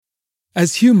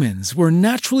As humans, we're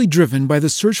naturally driven by the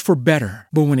search for better.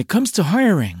 But when it comes to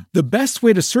hiring, the best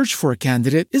way to search for a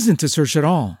candidate isn't to search at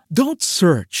all. Don't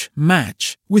search,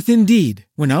 match with Indeed.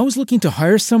 When I was looking to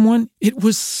hire someone, it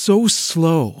was so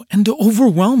slow and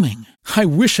overwhelming. I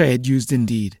wish I had used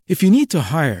Indeed. If you need to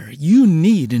hire, you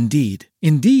need Indeed.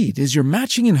 Indeed is your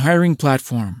matching and hiring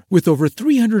platform with over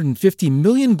 350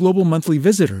 million global monthly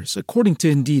visitors, according to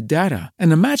Indeed data,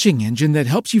 and a matching engine that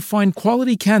helps you find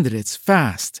quality candidates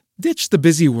fast. Ditch the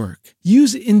busy work.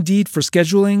 Use Indeed for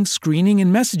scheduling, screening,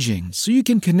 and messaging so you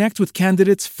can connect with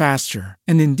candidates faster.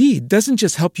 And Indeed doesn't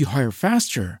just help you hire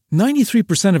faster.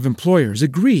 93% of employers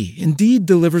agree Indeed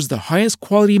delivers the highest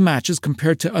quality matches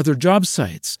compared to other job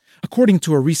sites, according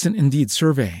to a recent Indeed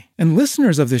survey. And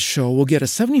listeners of this show will get a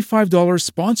 $75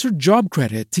 sponsored job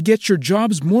credit to get your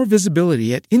jobs more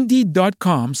visibility at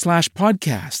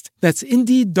Indeed.com/podcast. That's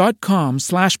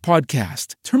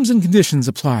Indeed.com/podcast. Terms and conditions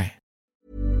apply.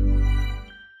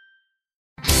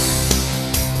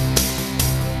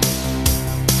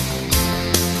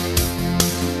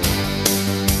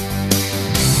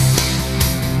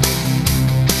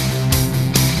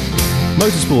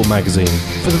 Motorsport magazine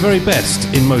for the very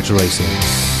best in motor racing.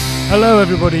 Hello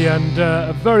everybody, and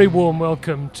a very warm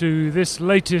welcome to this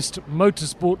latest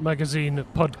Motorsport magazine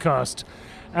podcast.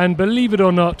 And believe it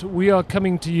or not, we are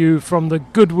coming to you from the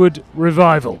Goodwood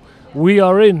Revival. We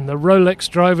are in the Rolex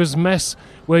Drivers' Mess,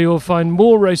 where you'll find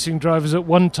more racing drivers at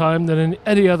one time than in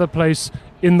any other place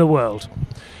in the world.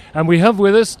 And we have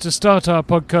with us, to start our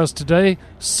podcast today,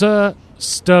 Sir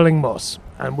Stirling Moss.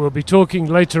 And we'll be talking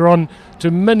later on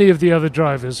to many of the other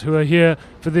drivers who are here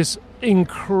for this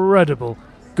incredible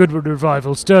Goodwood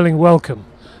Revival. Stirling, welcome.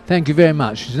 Thank you very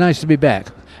much. It's nice to be back,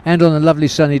 and on a lovely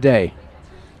sunny day.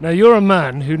 Now, you're a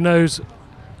man who knows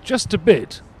just a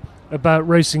bit about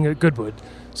racing at Goodwood.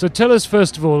 So tell us,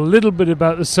 first of all, a little bit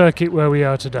about the circuit where we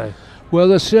are today. Well,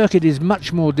 the circuit is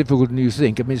much more difficult than you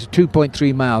think. I mean, it's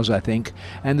 2.3 miles, I think,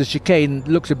 and the chicane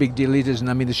looks a big deal. It isn't.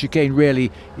 I mean, the chicane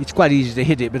really, it's quite easy to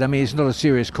hit it, but I mean, it's not a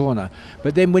serious corner.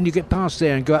 But then when you get past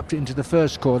there and go up into the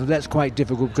first corner, that's quite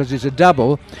difficult because it's a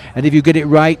double, and if you get it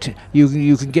right,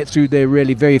 you can get through there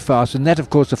really very fast, and that, of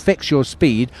course, affects your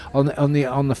speed on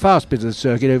the fast bit of the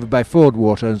circuit over by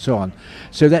Fordwater and so on.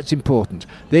 So that's important.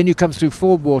 Then you come through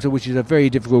Fordwater, which is a very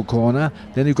difficult corner.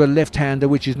 Then you've got a left-hander,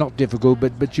 which is not difficult,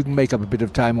 but you can make up a bit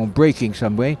of time on braking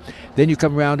some way. Then you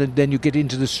come round and then you get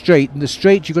into the straight, and the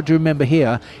straight, you've got to remember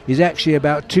here, is actually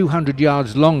about 200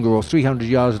 yards longer or 300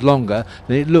 yards longer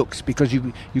than it looks, because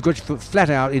you've got your foot flat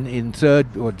out in third,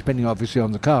 or depending obviously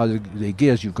on the car, the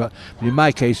gears you've got, but in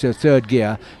my case third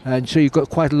gear, and so you've got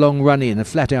quite a long run in, a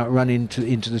flat out run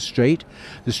into the straight.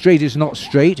 The straight is not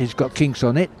straight, it's got kinks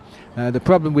on it. The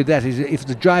problem with that is if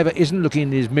the driver isn't looking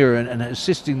in his mirror and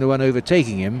assisting the one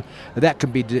overtaking him, that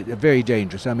can be very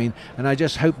dangerous. I mean, and I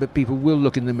just hope that people will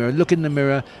look in the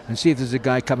mirror and see if there's a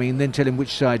guy coming, and then tell him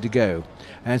which side to go.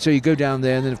 And so you go down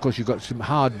there, and then of course you've got some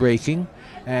hard braking,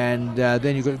 and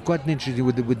then you've got quite an interesting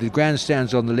with the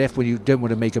grandstands on the left when you don't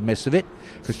want to make a mess of it,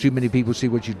 because too many people see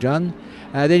what you've done.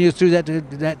 Then you're through that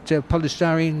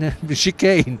polystyrene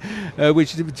chicane,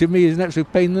 which to me is an absolute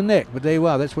pain in the neck. But there you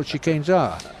are, that's what chicanes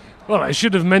are. Well, I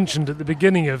should have mentioned at the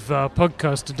beginning of our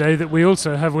podcast today that we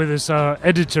also have with us our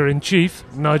editor-in-chief,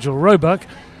 Nigel Roebuck,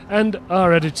 and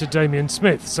our editor, Damien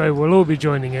Smith. So we'll all be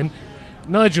joining in.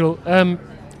 Nigel,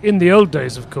 in the old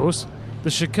days, of course,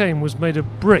 the chicane was made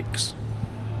of bricks.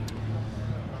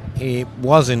 It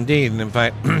was indeed, and in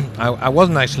fact, I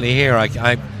wasn't actually here.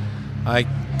 I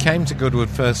came to Goodwood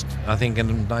first, I think,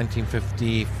 in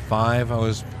 1955. I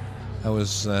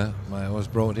was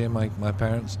brought here, my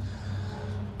parents.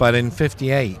 But in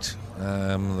 58,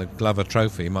 the Glover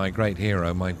Trophy, my great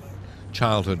hero, my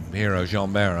childhood hero,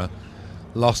 Jean Bera,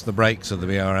 lost the brakes of the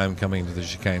BRM coming to the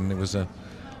chicane. It was a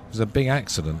big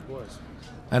accident.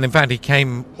 And in fact, he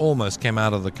almost came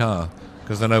out of the car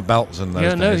because there are no belts in those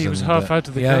days. Yeah, no, he was half out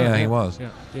of the car. Yeah, he was.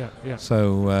 Yeah.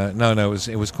 So,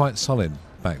 it was quite solid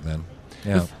back then.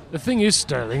 Yeah. The thing is,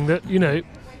 Stirling, that, you know,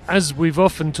 as we've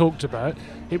often talked about,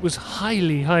 it was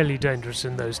highly, highly dangerous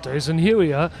in those days, and here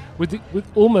we are with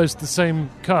almost the same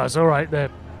cars. All right, they're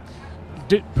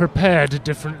prepared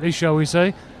differently, shall we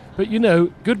say, but, you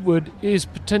know, Goodwood is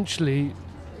potentially,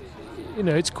 you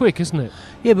know, it's quick, isn't it?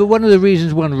 Yeah, but one of the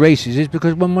reasons one races is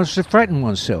because one wants to frighten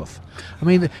oneself. I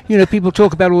mean, you know, people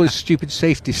talk about all this stupid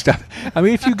safety stuff. I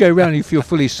mean, if you go around and you feel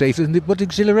fully safe, then what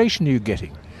exhilaration are you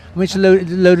getting? I mean, it's a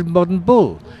loaded modern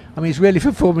bull. I mean, it's really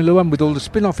for Formula One with all the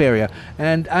spin-off area.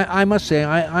 And I must say,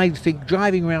 I think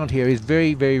driving around here is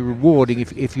very, very rewarding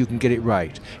if you can get it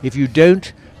right. If you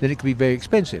don't, then it can be very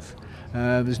expensive.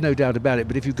 There's no doubt about it.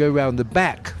 But if you go around the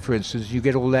back, for instance, you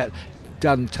get all that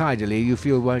done tidily, you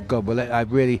feel, my God, well, I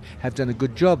really have done a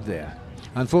good job there.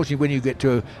 Unfortunately, when you get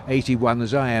to 81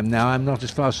 as I am now, I'm not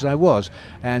as fast as I was.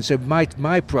 And so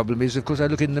my problem is, of course, I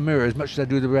look in the mirror as much as I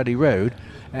do the ruddy road,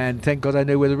 and thank God I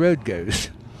know where the road goes.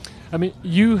 I mean,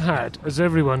 you had, as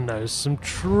everyone knows, some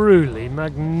truly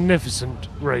magnificent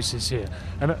races here.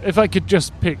 And if I could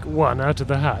just pick one out of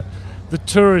the hat, the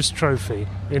Tourist Trophy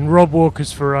in Rob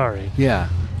Walker's Ferrari. Yeah.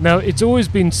 Now, it's always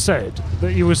been said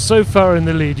that you were so far in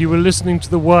the lead, you were listening to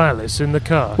the wireless in the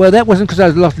car. Well, that wasn't because I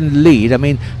was a lot in the lead. I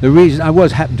mean, the reason I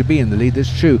happened to be in the lead,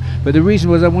 that's true. But the reason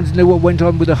was I wanted to know what went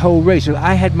on with the whole race. So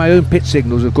I had my own pit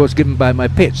signals, of course, given by my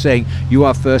pit, saying you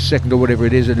are first, second, or whatever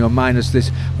it is, and you're minus this.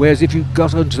 Whereas if you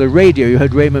got onto the radio, you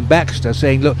heard Raymond Baxter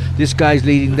saying, look, this guy's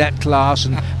leading that class,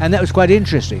 and that was quite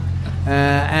interesting.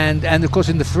 And of course,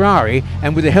 in the Ferrari,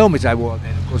 and with the helmet I wore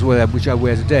then, of course, which I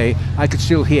wear today, I could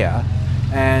still hear.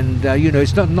 And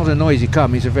it's not a noisy car. I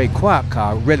mean, it's a very quiet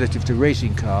car relative to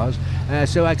racing cars.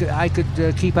 So I could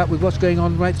keep up with what's going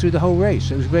on right through the whole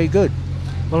race. It was very good.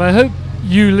 Well, I hope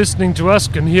you listening to us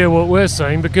can hear what we're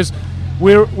saying, because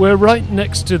we're right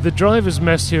next to the driver's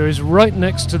mess here. Is right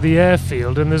next to the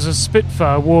airfield, and there's a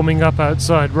Spitfire warming up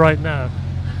outside right now.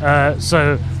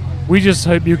 So we just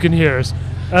hope you can hear us.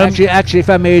 Actually, if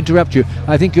I may interrupt you,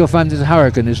 I think you'll find there's a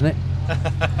hurricane, isn't it?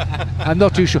 I'm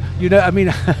not too sure. I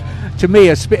mean, to me,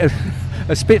 a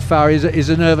Spitfire is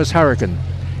a nervous hurricane.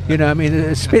 I mean,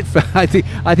 a Spitfire. I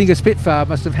think a Spitfire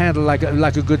must have handled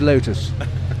like a good Lotus.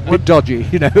 A bit dodgy,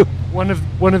 One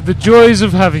of the joys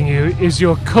of having you is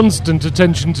your constant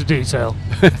attention to detail.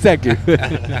 Thank you.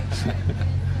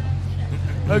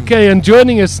 Okay, and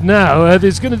joining us now,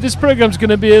 this program's going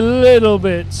to be a little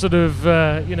bit sort of,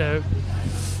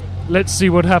 let's see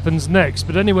what happens next.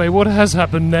 But anyway, what has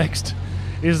happened next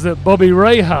is that Bobby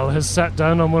Rahal has sat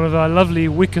down on one of our lovely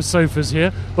wicker sofas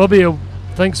here. Bobby,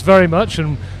 thanks very much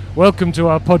and welcome to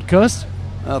our podcast.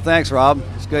 Well, thanks, Rob.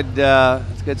 It's good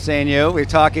seeing you. We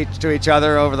talk to each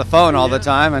other over the phone all the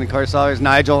time, and of course, always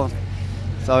Nigel.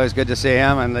 It's always good to see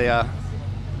him, and the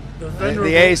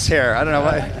ace here. I don't know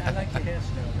why. I like your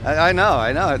hairstyle.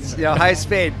 I know. It's high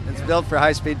speed. It's built for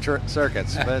high speed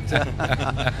circuits. But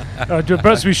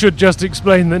perhaps we should just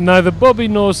explain that neither Bobby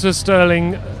nor Sir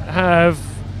Sterling have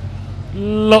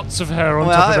lots of hair on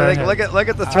top of their head. Look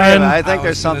at the three of them. I think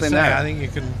there's something there. I think you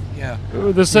can. Yeah.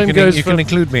 The same goes. You can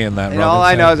include me in that. Robert, all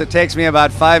I know is it takes me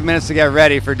about 5 minutes to get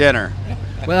ready for dinner.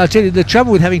 Well, I'll tell you, the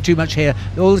trouble with having too much hair,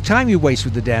 all the time you waste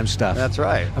with the damn stuff. That's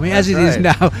right. I mean, as it is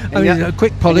now, a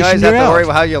quick polish and you're you always have to out. worry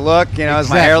about how you look. Exactly.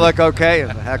 Does my hair look okay?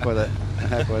 The heck with it.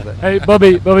 Hey,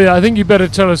 Bobby, I think you better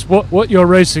tell us what you're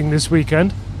racing this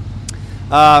weekend.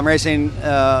 I'm racing,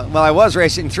 I was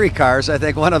racing 3 cars. I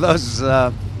think one of those is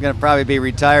going to probably be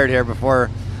retired here before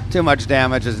too much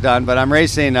damage is done. But I'm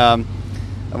racing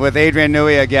with Adrian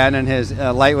Newey again in his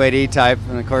lightweight E-Type.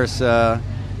 And, of course,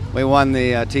 we won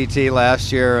the TT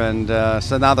last year, and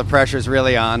so now the pressure's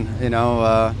really on.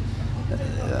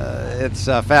 It's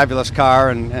a fabulous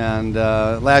car, and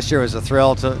last year was a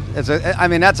thrill. That's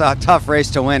a tough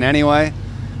race to win anyway.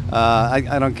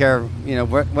 I don't care,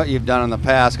 what you've done in the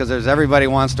past, because everybody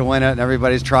wants to win it, and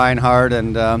everybody's trying hard,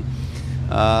 and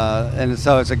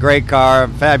so it's a great car, a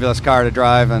fabulous car to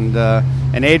drive, and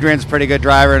Adrian's a pretty good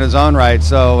driver in his own right,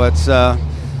 so it's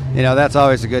that's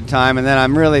always a good time. And then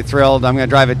I'm really thrilled. I'm going to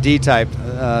drive a D-Type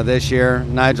this year,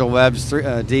 Nigel Webb's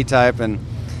D-Type, and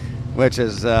which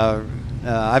is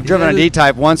I've driven a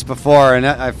D-Type once before, and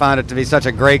I found it to be such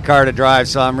a great car to drive.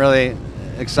 So I'm really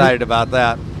excited about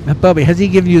that. Bobby, has he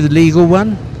given you the legal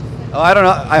one? Oh, I don't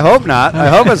know. I hope not. I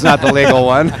hope it's not the legal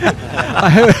one. I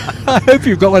hope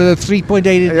you've got one of the 3.8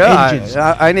 engines.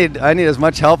 I need as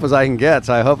much help as I can get.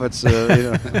 So I hope it's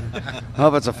I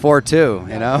hope it's a 4.2.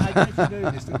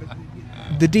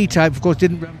 The D-Type, of course,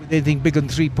 didn't run with anything bigger than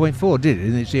 3.4, did it,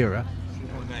 in its era?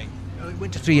 3.8. Oh, it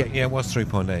went to 3.8. Yeah, it was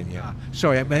 3.8. Yeah.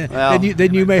 Sorry,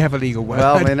 then you may have a legal one.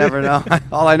 Well, we never know.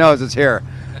 All I know is it's here.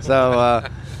 So.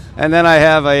 And then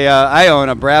I own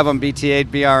a Brabham BT8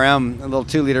 BRM, a little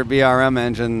 2-liter BRM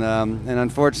engine, and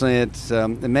unfortunately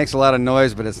it makes a lot of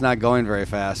noise, but it's not going very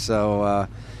fast. So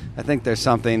I think there's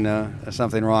something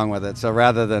wrong with it. So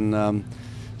rather than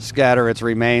scatter its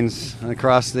remains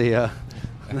across the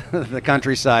the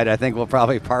countryside, I think we'll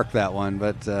probably park that one.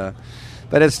 But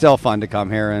it's still fun to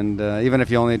come here, and even if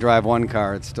you only drive one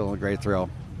car, it's still a great thrill.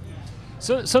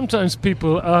 So sometimes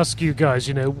people ask you guys,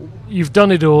 you've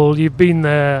done it all, you've been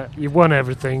there, you've won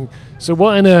everything. So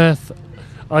what on earth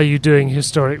are you doing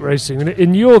historic racing? And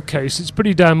in your case, it's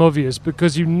pretty damn obvious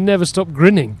because you never stop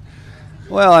grinning.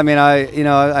 Well, I mean,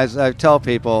 as I tell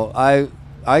people, I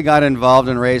got involved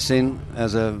in racing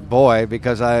as a boy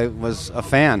because I was a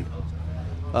fan.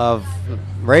 of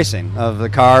racing, of the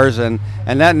cars, and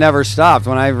that never stopped.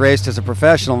 When I raced as a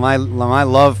professional, my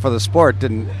love for the sport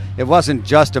it wasn't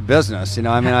just a business. You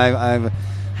know, I mean,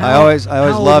 I always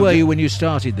How loved. old were you when you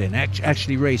started then,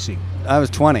 actually racing? I was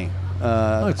 20.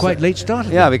 Quite late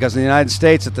started. Yeah, because in the United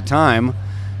States at the time,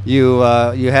 you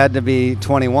had to be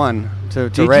 21 to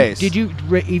race. Did you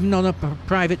even on a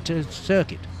private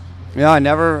circuit? Yeah, I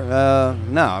never.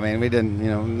 No, I mean, we didn't.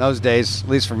 You know, in those days, at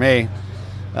least for me,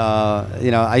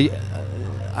 you know,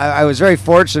 I was very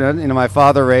fortunate. You know, my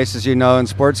father raced, as you know, in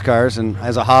sports cars and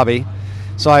as a hobby,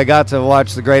 so I got to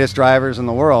watch the greatest drivers in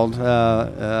the world,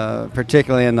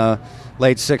 particularly in the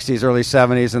late 60s, early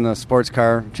 70s in the sports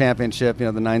car championship. You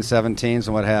know, the 917s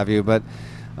and what have you. But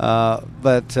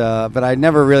I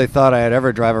never really thought I'd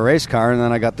ever drive a race car, and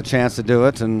then I got the chance to do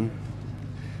it, and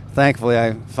thankfully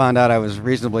I found out I was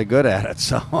reasonably good at it,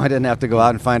 so I didn't have to go out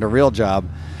and find a real job.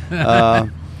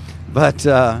 But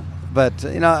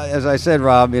you know, as I said,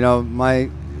 Rob, you know, my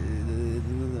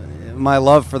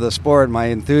love for the sport, my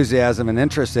enthusiasm and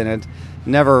interest in it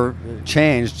never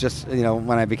changed. Just, you know,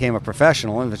 when I became a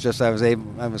professional, it was just I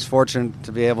was fortunate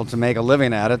to be able to make a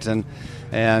living at it, and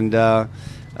at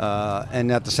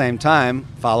the same time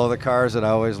follow the cars that I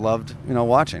always loved, you know,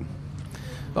 watching.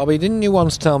 Bobby, didn't you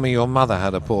once tell me your mother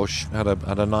had a Porsche, had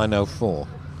a 904?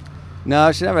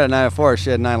 No, she never had a 904. She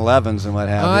had 911s and what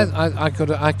have you. I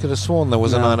could have sworn there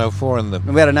was a 904 in the.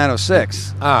 We had a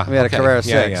 906. We had a Carrera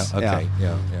 6.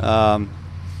 Yeah.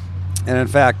 And in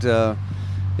fact,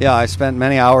 I spent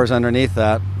many hours underneath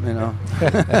that, you know,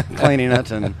 cleaning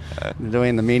it and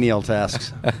doing the menial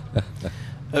tasks.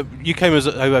 You came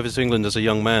over to England as a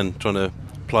young man, trying to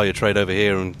ply your trade over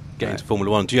here and get into Formula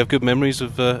One. Do you have good memories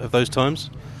of those times?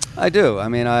 I do. I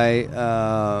mean,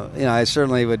 I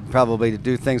certainly would probably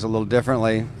do things a little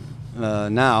differently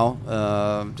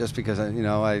now, just because in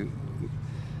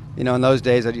those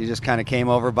days that you just kind of came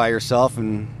over by yourself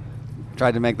and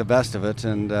tried to make the best of it,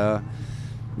 and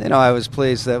I was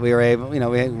pleased that we were able. We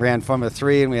ran Formula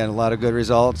 3 and we had a lot of good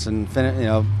results and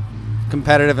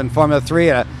competitive in Formula 3.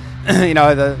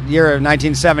 The year of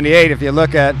 1978, if you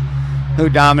look at who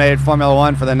dominated Formula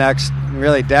 1 for the next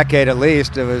really decade at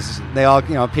least, it was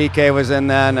PK was in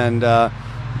then, and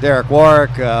Derek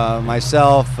Warwick,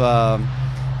 myself. There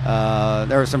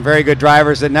were some very good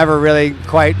drivers that never really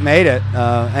quite made it.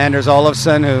 Anders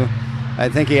Olofsson, who I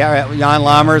think Jan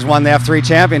Lammers won the F3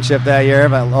 championship that year,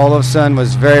 but Olofsson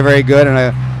was very, very good, and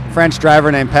a French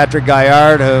driver named Patrick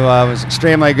Gaillard, who was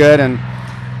extremely good, and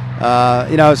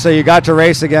so you got to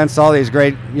race against all these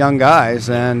great young guys,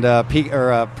 and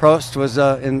Prost was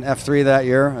in F3 that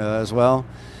year as well.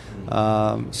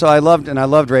 So I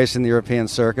loved racing the European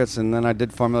circuits, and then I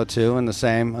did Formula 2 and the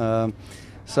same.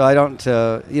 So I don't,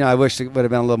 I wish it would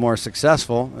have been a little more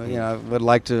successful. I would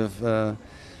like to have,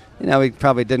 we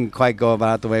probably didn't quite go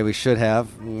about it the way we should have.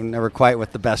 We were never quite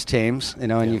with the best teams,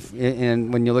 and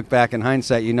when you look back in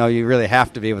hindsight, you really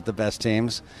have to be with the best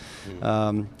teams.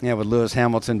 Would Lewis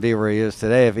Hamilton be where he is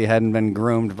today if he hadn't been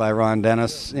groomed by Ron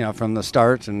Dennis, from the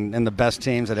start, and the best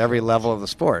teams at every level of the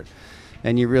sport?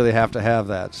 And you really have to have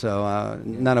that. So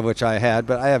none of which I had,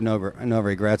 but I have no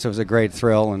regrets. It was a great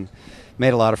thrill and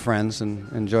made a lot of friends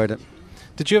and enjoyed it.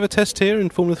 Did you ever test here in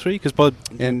Formula 3? Because at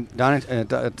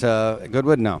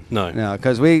Goodwood, no,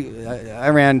 because I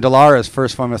ran Dallara's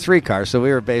first Formula 3 car, so we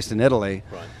were based in Italy,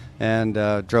 right, and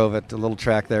drove at a little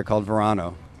track there called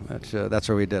Verano. That's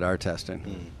where we did our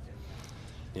testing.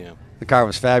 Yeah, the car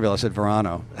was fabulous at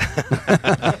Verano.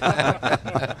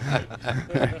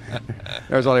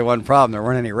 There was only one problem: there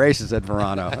weren't any races at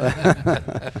Verano.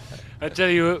 I tell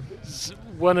you,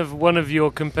 one of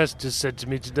your competitors said to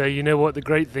me today, you know what the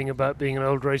great thing about being an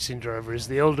old racing driver is?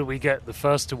 The older we get, the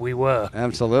faster we were.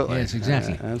 Absolutely. Yes,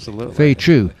 exactly. Absolutely. Very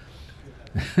true.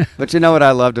 But you know what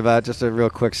I loved about it? Just a real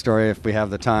quick story if we have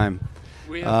the time.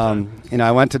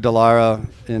 I went to Dallara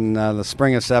in the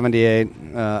spring of '78,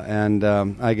 and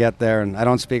I get there, and I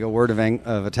don't speak a word of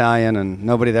Italian, and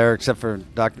nobody there except for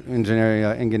Dr.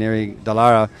 Ingegneri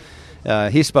Dallara.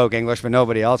 He spoke English, but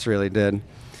nobody else really did.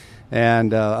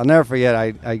 And I'll never forget,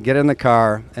 I get in the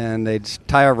car, and they'd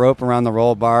tie a rope around the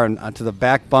roll bar and to the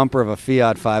back bumper of a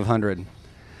Fiat 500,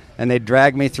 and they'd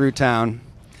drag me through town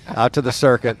out to the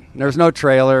circuit. There was no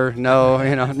trailer, no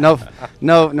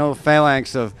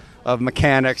phalanx of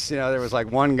mechanics. There was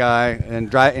like one guy,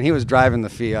 and he was driving the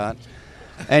Fiat.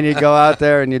 And you'd go out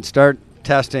there and you'd start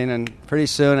testing, and pretty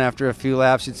soon after a few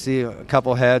laps you'd see a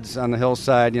couple heads on the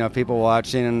hillside, people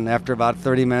watching, and after about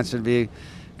 30 minutes there'd be a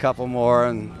couple more,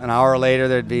 and an hour later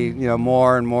there'd be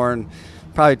more and more, and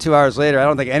probably 2 hours later, I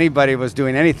don't think anybody was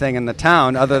doing anything in the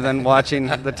town other than watching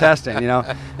the testing,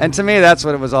 And to me, that's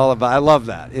what it was all about. I love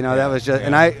that, that was just,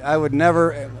 and I would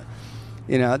never,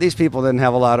 these people didn't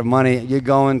have a lot of money. You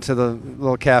go into the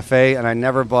little cafe, and I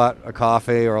never bought a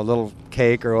coffee or a little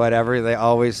cake or whatever. They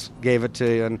always gave it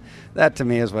to you, and that to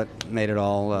me is what made it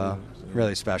all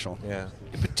really special. Yeah.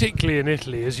 Particularly in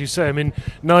Italy, as you say. I mean,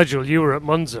 Nigel, you were at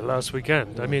Monza last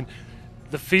weekend. I mean,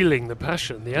 the feeling, the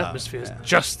passion, the atmosphere is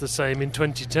just the same in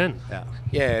 2010.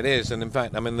 Yeah, it is. And in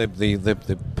fact, I mean,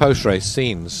 the post-race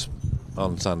scenes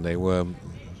on Sunday were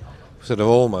sort of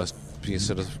almost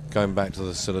sort of going back to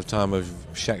the sort of time of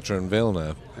Scheckter and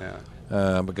Villeneuve.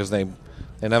 Because they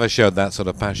never showed that sort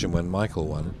of passion when Michael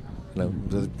won.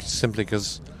 Simply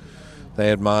because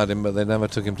they admired him, but they never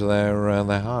took him to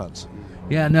their hearts.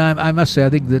 Yeah, no, I must say, I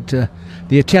think that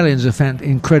the Italians are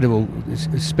incredible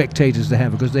spectators to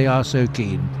have because they are so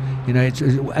keen.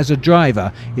 As a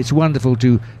driver, it's wonderful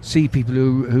to see people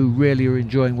who really are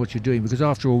enjoying what you're doing because,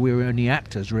 after all, we're only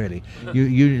actors, really.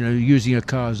 Using a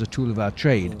car as a tool of our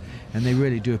trade, and they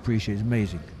really do appreciate it.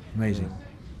 Amazing.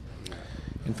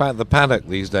 In fact, the paddock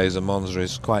these days at Monza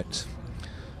is quite...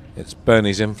 It's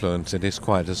Bernie's influence. It is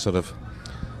quite a sort of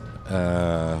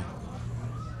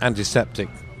antiseptic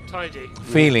Tidy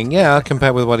feeling,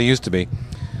 compared with what it used to be.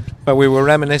 But we were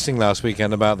reminiscing last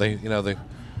weekend about the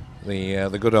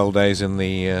good old days in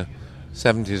the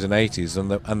 70s and 80s,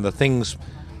 and the things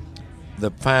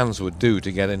the fans would do to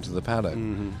get into the paddock.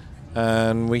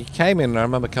 And we came in. I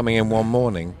remember coming in one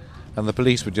morning, and the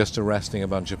police were just arresting a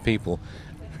bunch of people,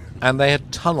 and they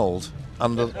had tunnelled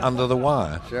under the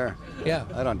wire. Sure. Yeah,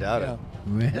 I don't doubt it.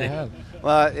 Really? They had.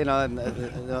 Well,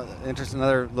 interesting.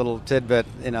 Another little tidbit.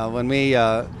 When we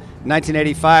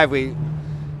 1985,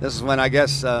 this is when I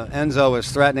guess Enzo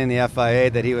was threatening the FIA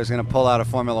that he was going to pull out of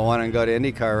Formula One and go to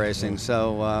IndyCar racing.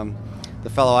 So the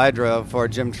fellow I drove for,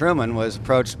 Jim Truman, was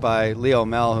approached by Leo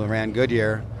Mel, who ran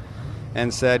Goodyear,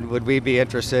 and said, "Would we be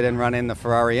interested in running the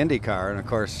Ferrari IndyCar?" And of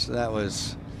course, that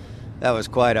was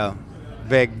quite a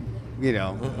big.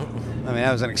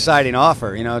 That was an exciting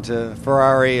offer, to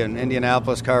Ferrari and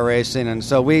Indianapolis car racing. And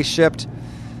so we shipped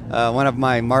one of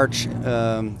my March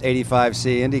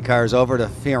 85C Indy cars over to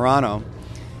Fiorano.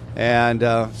 And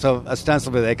so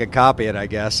ostensibly they could copy it, I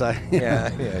guess.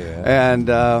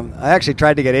 And I actually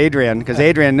tried to get Adrian, because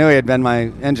Adrian knew he had been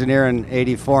my engineer in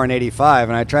 84 and 85.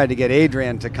 And I tried to get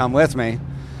Adrian to come with me.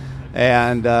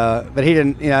 And but he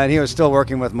didn't, and he was still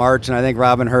working with March. And I think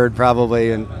Robin Hurd probably,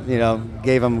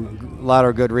 gave him a lot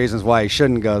of good reasons why he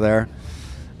shouldn't go there,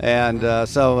 and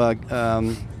so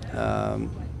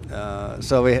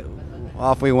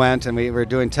off we went, and we were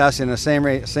doing testing. The same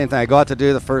thing. I go out to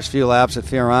do the first few laps at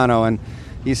Fiorano, and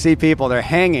you see people, they're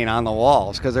hanging on the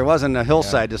walls because there wasn't a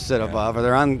hillside to sit above, or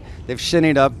they've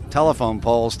shinnied up telephone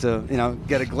poles to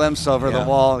get a glimpse over the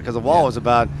wall, because the wall was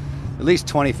about at least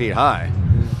 20 feet high.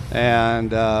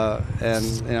 And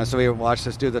so we watched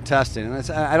us do the testing,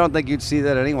 and I don't think you'd see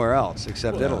that anywhere else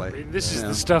except Italy. I mean, this is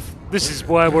the stuff. This is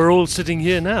why we're all sitting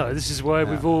here now. This is why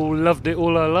we've all loved it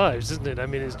all our lives, isn't it? I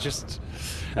mean, it's just.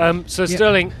 So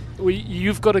Sterling,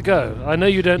 you've got to go. I know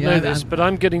you don't know this, but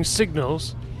I'm getting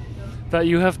signals that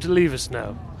you have to leave us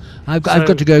now. I've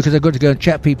got to go because I've got to go and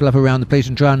chat people up around the place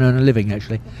and try and earn a living,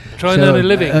 actually. Try and earn a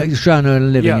living? Try and earn a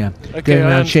living, yeah. Okay, going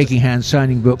around shaking hands,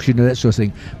 signing books, that sort of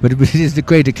thing. But it is a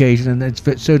great occasion, and it's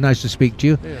so nice to speak to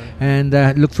you. Yeah. And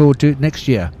look forward to it next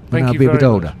year when I'll be a bit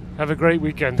older. Much. Have a great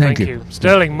weekend. Thank you.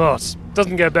 Sterling Moss.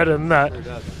 Doesn't get better than that.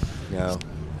 No.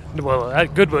 Well,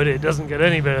 at Goodwood it doesn't get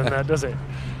any better than that, does it?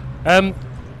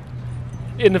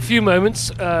 In a few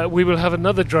moments, we will have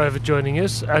another driver joining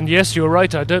us. And yes, you're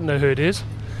right, I don't know who it is.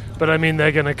 But I mean,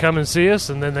 they're going to come and see us,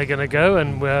 and then they're going to go,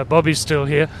 and Bobby's still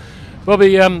here.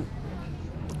 Bobby,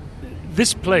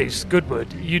 this place,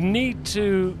 Goodwood, you need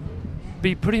to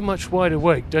be pretty much wide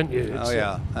awake, don't you?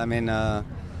 I mean,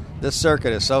 this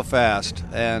circuit is so fast,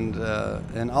 and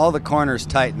all the corners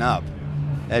tighten up.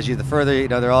 The further,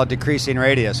 they're all decreasing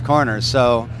radius corners,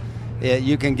 so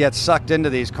you can get sucked into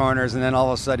these corners, and then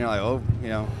all of a sudden you're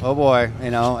like, oh boy,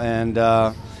 and...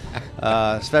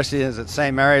 especially as at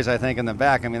St. Mary's, I think, in the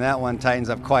back. I mean, that one tightens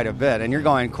up quite a bit, and you're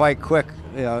going quite quick,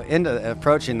 into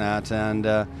approaching that. And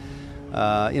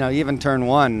even turn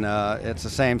one, it's the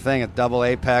same thing. It's double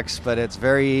apex, but it's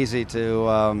very easy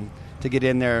to get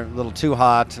in there a little too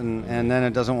hot, and then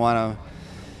it doesn't want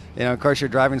to. Of course, you're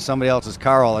driving somebody else's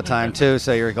car all the time too,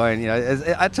 so you're going.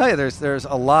 I tell you, there's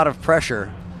a lot of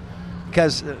pressure.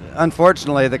 Because,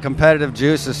 unfortunately, the competitive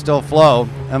juices still flow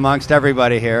amongst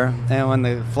everybody here. And when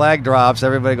the flag drops,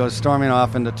 everybody goes storming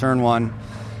off into turn one.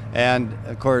 And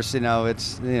of course,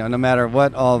 it's no matter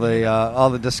what all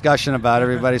the discussion about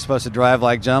everybody's supposed to drive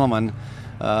like gentlemen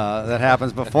that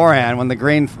happens beforehand. When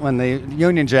the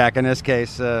Union Jack in this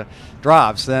case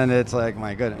drops, then it's like,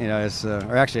 my goodness,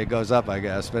 or actually it goes up, I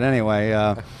guess. But anyway,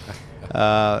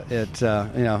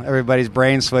 everybody's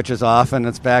brain switches off and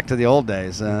it's back to the old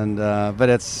days. And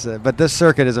but this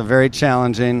circuit is a very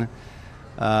challenging,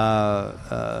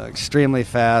 extremely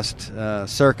fast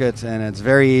circuit, and it's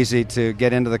very easy to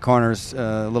get into the corners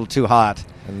a little too hot.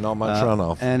 And not much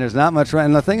runoff. And there's not much run.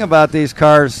 And the thing about these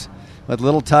cars with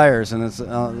little tires, and it's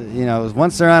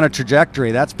once they're on a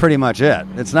trajectory, that's pretty much it.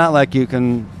 It's not like you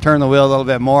can turn the wheel a little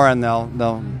bit more and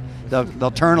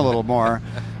they'll turn a little more.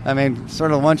 I mean,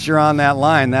 sort of once you're on that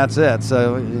line, that's it.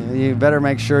 So you better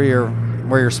make sure you're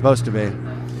where you're supposed to be.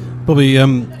 Bobby,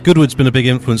 Goodwood's been a big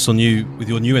influence on you with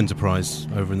your new enterprise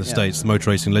over in the States, the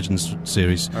Motor Racing Legends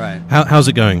series. Right. How's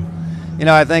it going?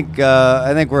 I think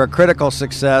we're a critical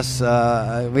success.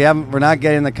 We're not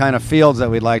getting the kind of fields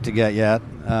that we'd like to get yet,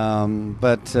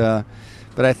 but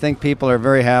I think people are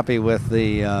very happy with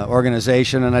the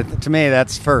organization, and to me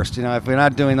that's first. If we're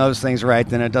not doing those things right,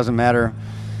 then it doesn't matter,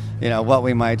 what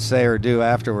we might say or do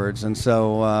afterwards. And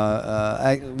so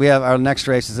we have our next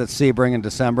race is at Sebring in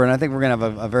December, and I think we're going to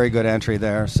have a very good entry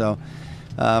there. So.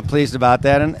 Pleased about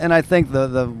that, and I think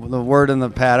the word in the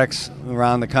paddocks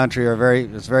around the country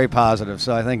is very positive.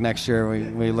 So I think next year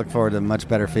we look forward to much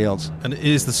better fields. And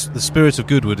is the spirit of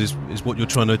Goodwood is what you're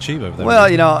trying to achieve over there? Well,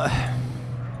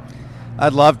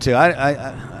 I'd love to.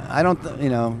 I don't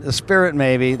the spirit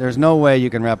maybe. There's no way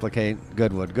you can replicate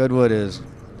Goodwood. Goodwood is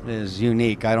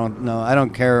unique. I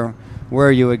don't care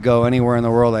where you would go anywhere in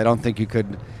the world. I don't think you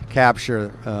could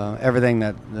capture everything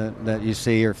that you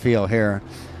see or feel here.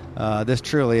 This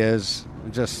truly is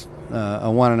just a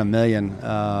 1 in a million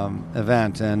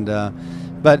event,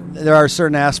 but there are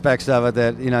certain aspects of it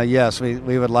that yes,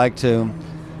 we would like to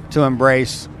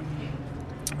embrace.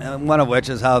 One of which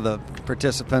is how the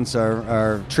participants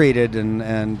are treated,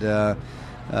 and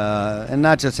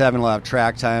not just having a lot of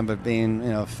track time, but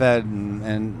being fed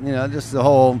and just the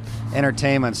whole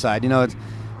entertainment side.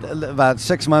 About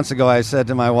 6 months ago, I said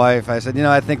to my wife, I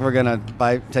think we're going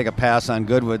to take a pass on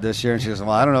Goodwood this year. And she goes, well,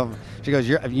 I don't know. She goes,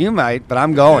 you might, but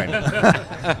I'm going.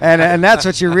 and that's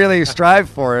what you really strive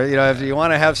for. If you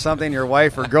want to have something your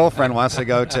wife or girlfriend wants to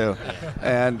go to.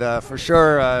 And for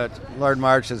sure, Lord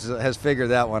March has figured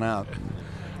that one out.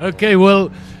 Okay,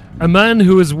 well, a man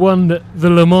who has won the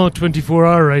Le Mans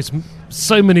 24-hour race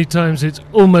so many times it's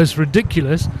almost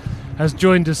ridiculous has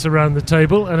joined us around the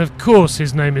table, and of course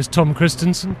his name is Tom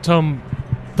Christensen. Tom,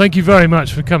 thank you very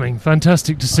much for coming.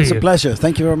 Fantastic to see you. It's a pleasure.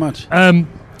 Thank you very much.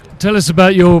 Tell us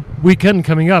about your weekend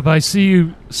coming up. I see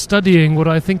you studying what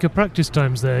I think are practice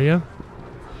times there, yeah?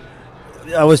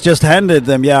 I was just handed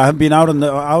them. Yeah, I have been out on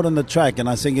the track, and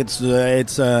I think it's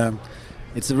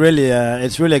really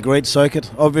a great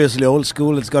circuit. Obviously old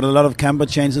school. It's got a lot of camber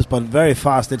changes, but very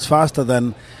fast. It's faster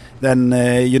than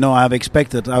I've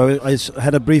expected. I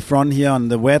had a brief run here on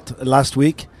the wet last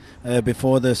week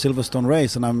before the Silverstone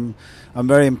race, and I'm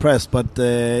very impressed. But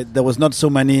there was not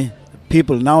so many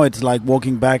people. Now it's like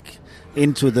walking back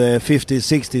into the 50s,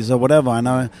 60s or whatever. And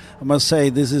I must say,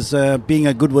 this is being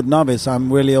a Goodwood novice,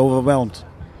 I'm really overwhelmed.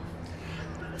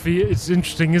 For you, it's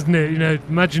interesting, isn't it?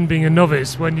 Imagine being a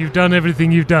novice when you've done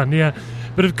everything you've done. Yeah,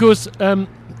 but of course, I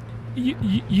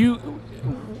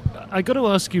got to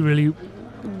ask you really.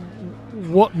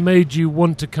 What made you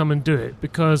want to come and do it?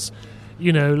 Because,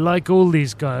 like all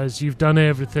these guys, you've done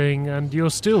everything and you're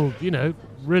still,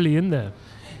 really in there.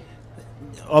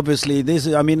 Obviously,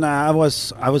 I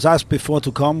was asked before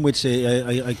to come, which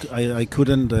I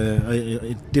couldn't.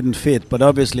 It didn't fit. But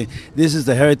obviously, this is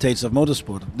the heritage of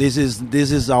motorsport. This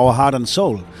is our heart and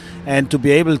soul, and to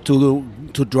be able to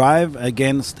drive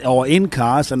against or in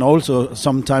cars, and also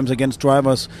sometimes against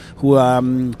drivers who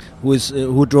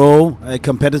drove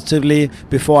competitively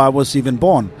before I was even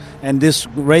born. And this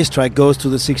racetrack goes to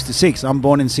the 66. I'm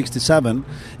born in 67.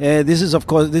 This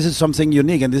is something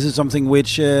unique, and this is something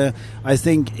which I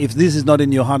think, if this is not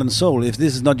in your heart and soul, if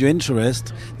this is not your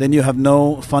interest, then you have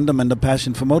no fundamental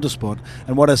passion for motorsport.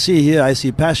 And what I see here, I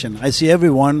see passion. I see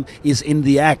everyone is in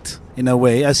the act. In a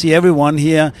way, I see everyone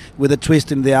here with a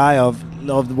twist in the eye of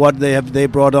what they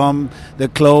brought on, the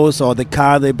clothes or the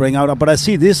car they bring out. But I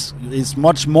see this is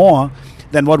much more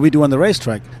than what we do on the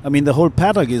racetrack. I mean, the whole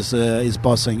paddock is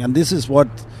bossing, and this is what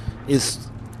is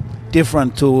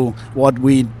different to what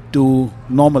we do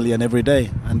normally and every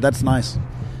day, and that's nice.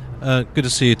 Good to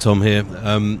see you, Tom, here.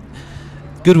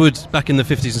 Goodwood, back in the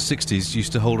 50s and 60s,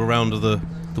 used to hold a round of the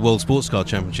World Sports Car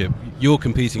Championship. You're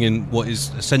competing in what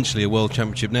is essentially a World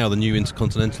Championship now, the new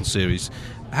Intercontinental Series.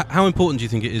 How important do you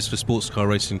think it is for sports car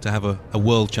racing to have a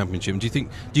world championship? Do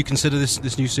you consider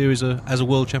this new series as a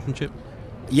world championship?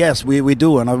 Yes, we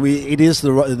do, and it is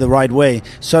the right way.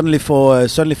 Certainly for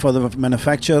the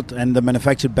manufactured and the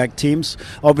manufactured back teams.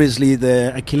 Obviously,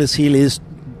 the Achilles heel is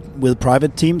with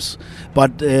private teams,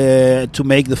 but to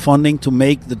make the funding, to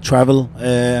make the travel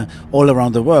all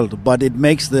around the world. But it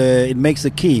makes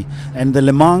the key, and the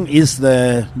Le Mans is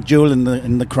the jewel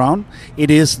in the crown.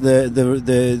 It is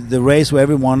the race where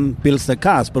everyone builds their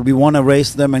cars, but we want to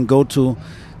race them and go to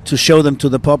show them to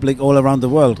the public all around the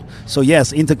world. So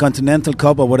yes, Intercontinental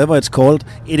Cup or whatever it's called,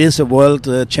 it is a world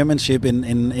championship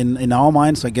in our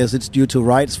minds. I guess it's due to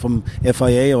rights from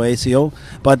FIA or ACO.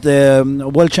 But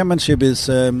world championship is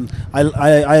I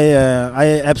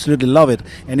absolutely love it.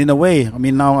 And in a way, I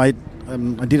mean, now I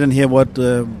didn't hear what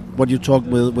you talked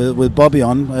with Bobby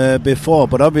on before,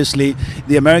 but obviously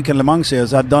the American Le Mans series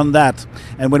have done that,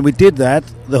 and when we did that,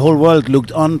 the whole world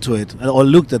looked onto it or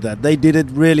looked at that. They did it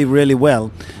really, really well,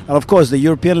 and of course the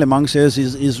European Le Mans series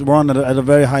is run at a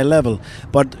very high level.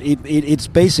 But it's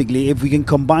basically, if we can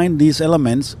combine these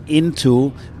elements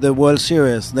into the World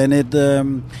Series, then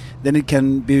it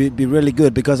can be really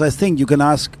good, because I think you can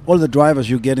ask all the drivers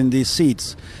you get in these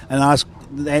seats and ask.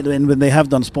 And when they have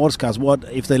done sports cars, what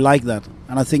if they like that?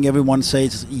 And I think everyone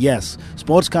says yes.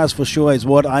 Sports cars for sure is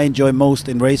what I enjoy most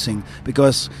in racing,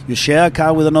 because you share a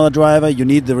car with another driver, you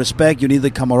need the respect, you need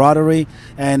the camaraderie,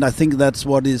 and I think that's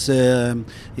what is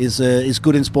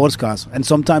good in sports cars. And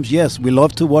sometimes, yes, we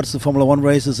love to watch the Formula One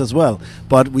races as well,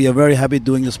 but we are very happy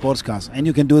doing the sports cars, and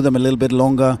you can do them a little bit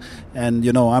longer. And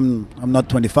I'm not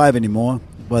 25 anymore,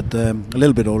 but a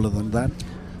little bit older than that.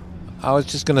 I was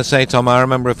just going to say, Tom, I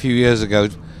remember a few years ago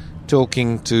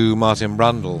talking to Martin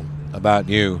Brundle about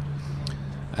you,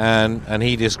 and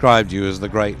he described you as the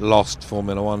great lost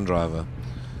Formula One driver.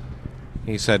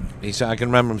 He said I can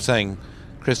remember him saying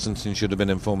Christensen should have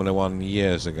been in Formula One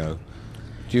years ago.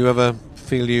 Do you ever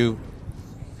feel you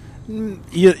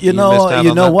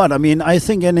know what I mean? I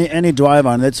think any driver,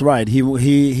 and that's right, he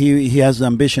has the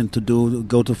ambition to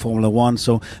go to Formula One.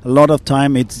 So a lot of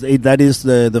time that is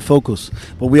the focus.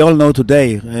 But we all know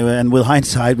today, and with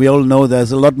hindsight, we all know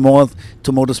there's a lot more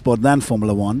to motorsport than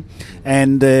Formula One.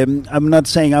 And I'm not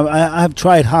saying I have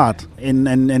tried hard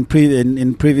in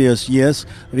previous years.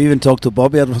 I've even talked to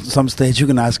Bobby at some stage. You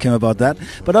can ask him about that.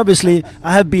 But obviously,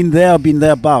 I have been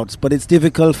thereabouts. But it's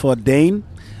difficult for Dane.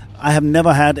 I have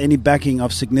never had any backing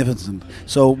of significance.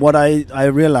 So what I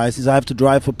realized is I have to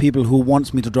drive for people who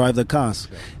wants me to drive their cars.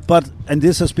 And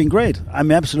this has been great. I'm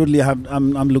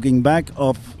looking back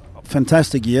of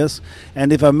fantastic years.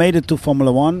 And if I made it to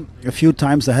Formula One a few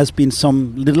times, there has been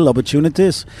some little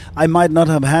opportunities. I might not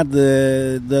have had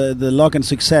the luck and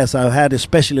success I've had,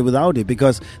 especially with Audi,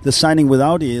 because the signing with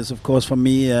Audi is, of course, for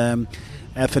me a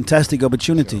fantastic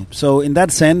opportunity. So in that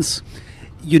sense,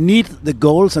 you need the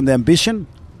goals and the ambition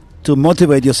to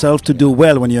motivate yourself to do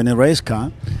well when you're in a race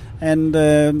car, and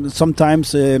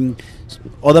sometimes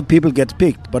other people get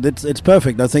picked, but it's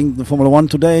perfect. I think the Formula One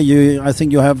today, I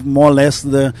think you have more or less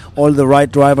all the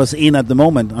right drivers in at the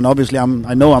moment, and obviously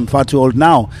I know I'm far too old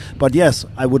now, but yes,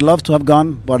 I would love to have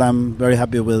gone, but I'm very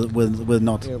happy with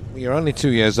not. You're only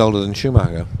 2 years older than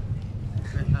Schumacher.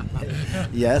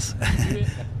 Yes.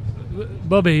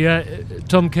 Bobby,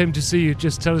 Tom came to see you.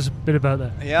 Just tell us a bit about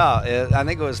that. Yeah, I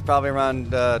think it was probably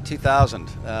around 2000.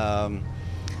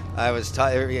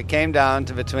 It came down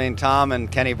to between Tom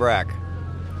and Kenny Brack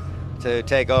to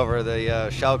take over the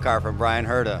shell car from Brian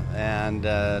Herta, and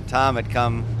Tom had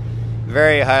come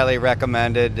very highly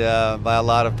recommended by a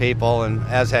lot of people, and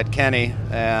as had Kenny,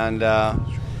 and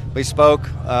we spoke.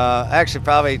 Actually,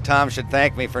 probably Tom should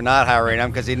thank me for not hiring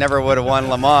him, because he never would have won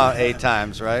Le Mans 8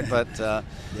 times, right?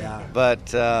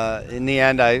 But in the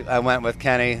end, I went with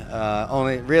Kenny,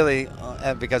 only really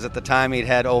because at the time he'd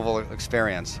had oval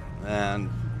experience, and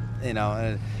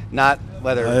not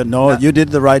whether. You did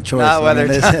the right choice.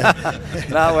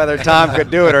 Not whether Tom could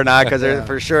do it or not, because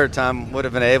for sure Tom would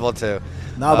have been able to.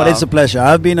 No, but it's a pleasure.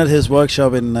 I've been at his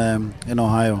workshop in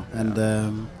Ohio,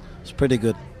 and it's pretty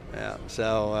good. Yeah,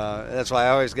 so that's why I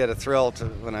always get a thrill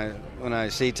when I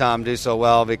see Tom do so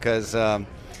well, because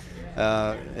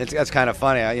it's kind of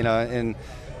funny. In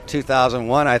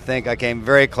 2001, I think I came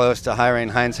very close to hiring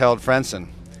Heinz-Harald Frentzen.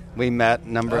 We met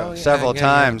several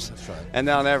times, that's right. And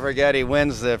I'll never forget, he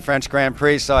wins the French Grand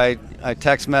Prix. So I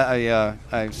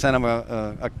sent him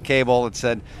a cable that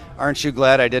said, "Aren't you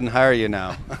glad I didn't hire you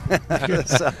now?"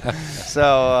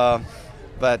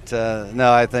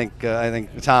 No, I think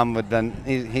Tom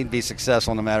he'd be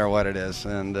successful no matter what it is,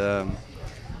 and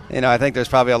I think there's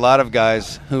probably a lot of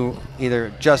guys who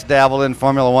either just dabbled in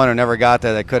Formula One or never got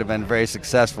there that could have been very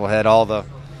successful, had all the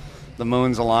the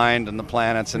moon's aligned and the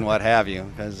planets and what have you,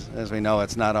 because as we know,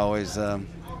 it's not always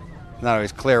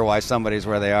clear why somebody's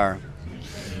where they are.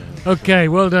 Okay,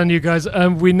 well done, you guys.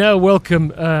 We now welcome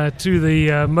to the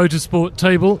motorsport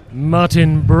table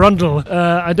Martin Brundle.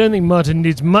 I don't think Martin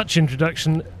needs much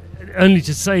introduction, only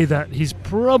to say that he's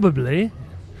probably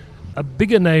a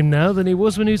bigger name now than he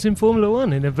was when he was in Formula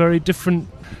One, in a very different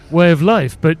way of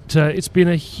life. But it's been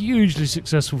a hugely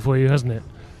successful for you, hasn't it?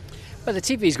 Well, the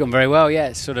TV's gone very well, yeah.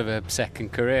 It's sort of a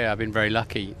second career. I've been very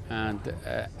lucky, and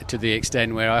to the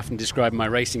extent where I often describe my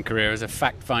racing career as a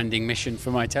fact-finding mission for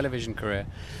my television career.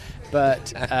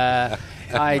 But but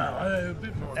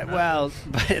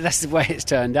that's the way it's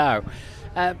turned out.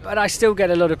 But I still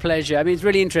get a lot of pleasure. I mean, it's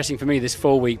really interesting for me, this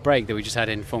 4-week break that we just had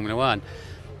in Formula One.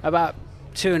 About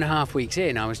 2.5 weeks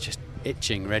in, I was just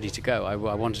itching, ready to go. I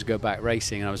wanted to go back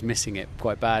racing, and I was missing it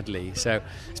quite badly. So,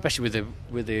 especially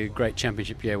with the great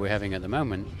championship year we're having at the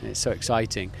moment, it's so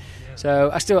exciting.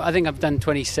 So I think I've done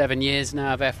 27 years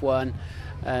now of F1,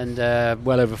 and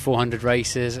well over 400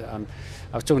 races.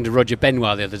 I was talking to Roger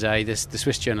Benoit the other day, the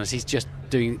Swiss journalist. He's just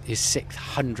doing his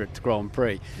 600th Grand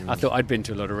Prix. I thought I'd been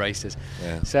to a lot of races.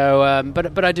 Yeah. So,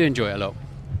 but I do enjoy it a lot.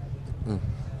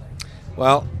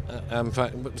 Well,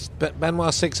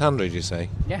 Benoit 600, you say?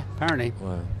 Yeah, apparently.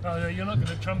 Wow. Oh, you're not going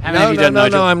to trump How many have you done,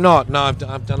 Nigel? No, I'm not. No,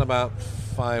 I've done about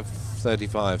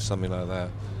 5:35, something like that.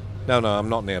 No, I'm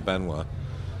not near Benoit.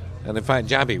 And in fact,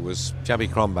 Jabi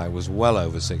Kronbach was well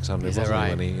over 600. Is that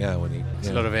right? It's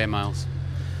a lot of air miles.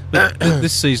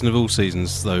 This season of all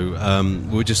seasons, though,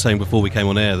 we were just saying before we came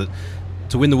on air that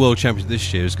to win the World Championship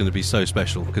this year is going to be so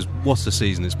special, because what a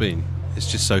season it's been.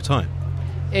 It's just so tight.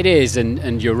 It is,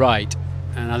 and you're right.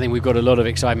 And I think we've got a lot of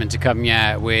excitement to come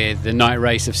with the night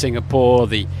race of Singapore,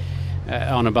 the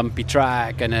on a bumpy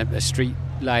track and a street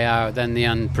layout, then the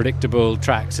unpredictable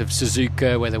tracks of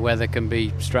Suzuka where the weather can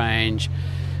be strange.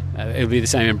 It'll be the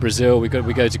same in Brazil. We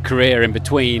go to Korea in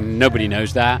between. Nobody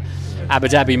knows that. Abu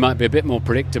Dhabi might be a bit more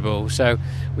predictable. So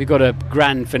we've got a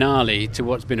grand finale to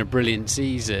what's been a brilliant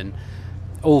season.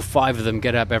 All 5 of them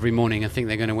get up every morning and think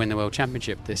they're going to win the World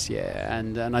Championship this year.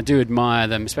 And I do admire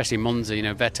them, especially Monza,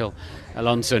 Vettel,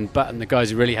 Alonso and Button, the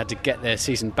guys who really had to get their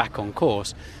season back on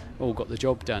course, all got the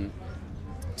job done.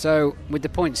 So with the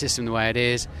point system the way it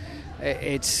is,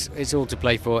 it's all to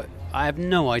play for. I have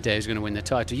no idea who's going to win the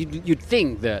title. You'd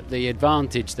think that the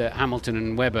advantage that Hamilton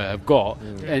and Webber have got,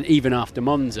 and even after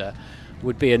Monza,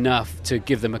 would be enough to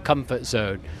give them a comfort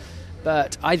zone.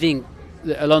 But I think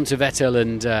that Alonso, Vettel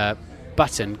and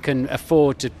Button can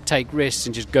afford to take risks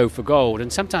and just go for gold,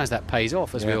 and sometimes that pays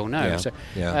off, as we all know. So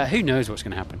who knows what's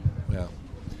going to happen? I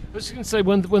was going to say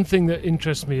one thing that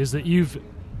interests me is that you've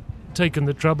taken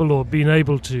the trouble or been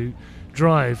able to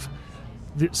drive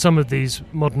some of these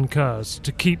modern cars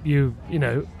to keep you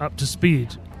up to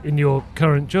speed in your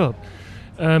current job.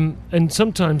 And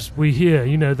sometimes we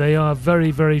hear, they are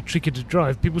very, very tricky to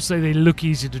drive. People say they look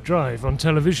easy to drive on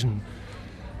television,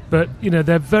 but,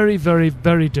 they're very, very,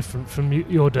 very different from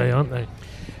your day, aren't they?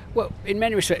 Well, in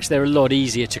many respects, they're a lot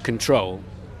easier to control.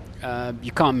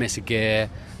 You can't miss a gear.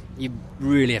 You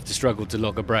really have to struggle to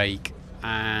lock a brake,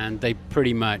 and they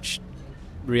pretty much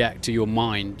react to your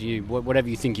mind. Whatever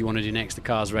you think you want to do next, the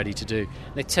car's ready to do.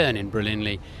 They turn in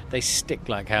brilliantly. They stick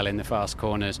like hell in the fast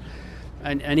corners.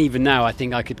 And even now, I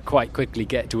think I could quite quickly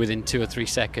get to within 2 or 3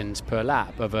 seconds per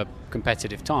lap of a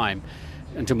competitive time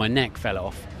until my neck fell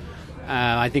off.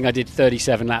 I think I did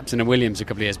 37 laps in a Williams a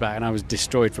couple of years back, and I was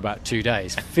destroyed for about 2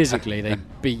 days. Physically, they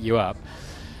beat you up.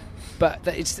 But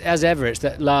it's, as ever, it's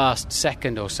that last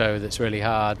second or so that's really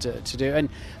hard to do. And,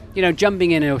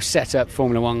 jumping in a set-up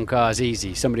Formula One car is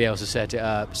easy. Somebody else has set it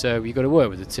up. So you've got to work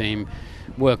with the team,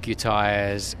 work your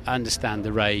tyres, understand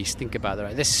the race, think about the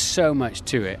race. There's so much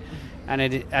to it.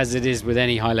 And as it is with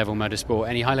any high-level motorsport,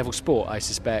 any high-level sport, I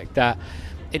suspect, that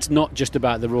it's not just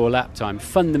about the raw lap time.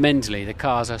 Fundamentally, the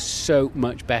cars are so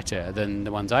much better than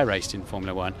the ones I raced in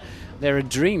Formula One. They're a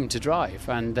dream to drive,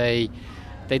 and they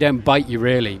don't bite you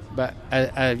really. But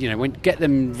get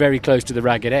them very close to the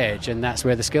ragged edge, and that's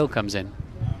where the skill comes in.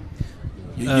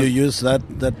 You use that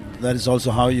is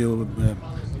also how you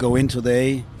go into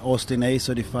the Austin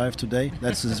A35 today.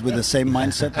 That's with the same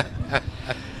mindset.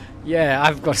 Yeah,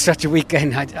 I've got such a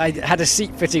weekend. I had a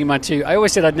seat fitting in my two. I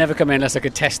always said I'd never come in unless I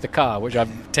could test the car, which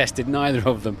I've tested neither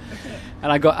of them.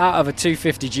 And I got out of a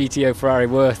 250 GTO Ferrari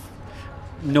worth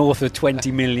north of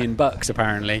 $20 million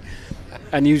apparently.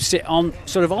 And you sit on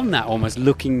that almost,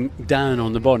 looking down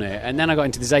on the bonnet. And then I got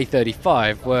into this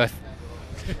A35 worth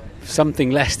something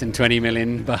less than $20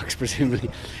 million presumably.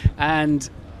 And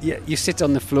you sit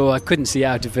on the floor. I couldn't see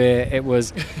out of it.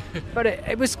 But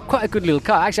it was quite a good little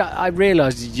car. Actually, I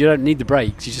realised you don't need the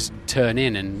brakes. You just turn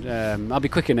in, and I'll be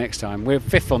quicker next time. We're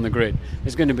 5th on the grid.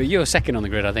 There's going to be you're 2nd on the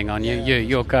grid, I think, aren't you?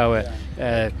 Your car.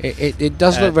 It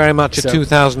does look very much a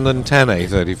 2010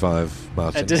 A35,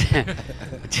 Martin.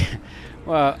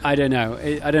 Well, I don't know.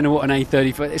 I don't know what an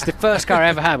A35... It's the first car I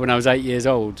ever had when I was 8 years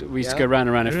old. We used to go round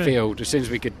around a field as soon as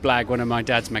we could blag one of my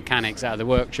dad's mechanics out of the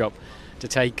workshop to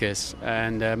take us.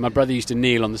 And my brother used to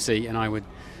kneel on the seat, and I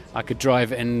could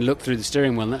drive it and look through the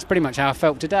steering wheel. And that's pretty much how I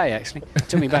felt today, actually. It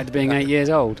took me back to being 8 years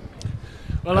old.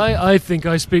 Well, I think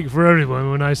I speak for everyone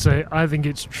when I say I think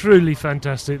it's truly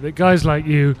fantastic that guys like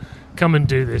you come and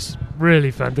do this.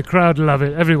 Really fun. The crowd love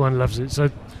it. Everyone loves it.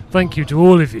 So thank you to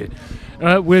all of you.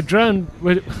 We're drowned,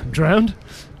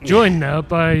 joined now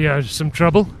by some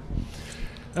trouble.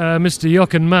 Mr.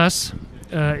 Jochen Mass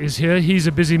is here. He's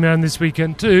a busy man this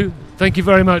weekend too. Thank you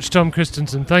very much, Tom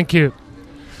Christensen. Thank you.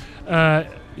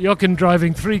 Jochen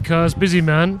driving 3 cars, busy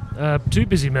man. 2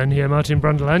 busy men here, Martin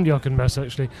Brundle and Jochen Mass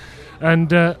actually.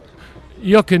 And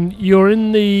Jochen, you're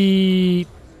in the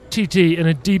TT in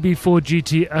a DB4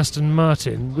 GT Aston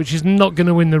Martin, which is not going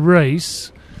to win the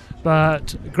race,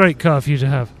 but a great car for you to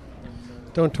have.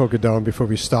 Don't talk it down before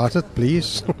we started,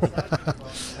 please.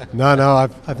 No,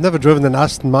 I've never driven an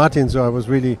Aston Martin, so I was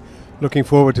really looking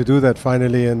forward to do that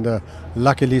finally. And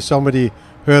luckily, somebody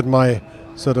heard my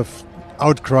sort of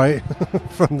outcry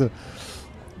from the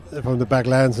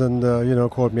backlands,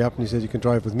 and called me up and he said, "You can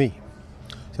drive with me."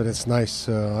 So that's nice.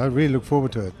 I really look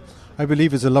forward to it. I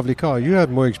believe it's a lovely car. You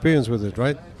had more experience with it,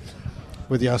 right?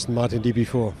 With the Aston Martin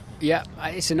DB4. Yeah,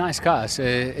 it's a nice car. So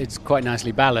it's quite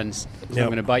nicely balanced. It's not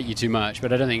going to bite you too much,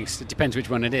 but I don't think it depends which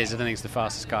one it is. I don't think it's the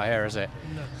fastest car here, is it?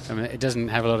 No. I mean, it doesn't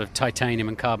have a lot of titanium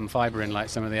and carbon fibre in like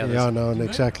some of the others. Yeah, no,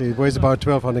 exactly. It weighs about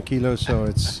 1,200 kilos, so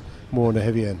it's more on the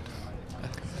heavy end.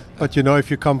 But if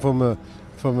you come from a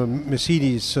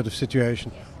Mercedes sort of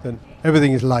situation, then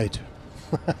everything is light.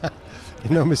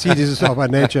 Mercedes is by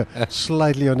nature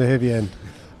slightly on the heavy end,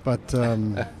 but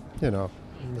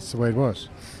that's the way it was.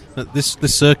 This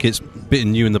circuit's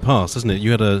bitten you in the past, hasn't it?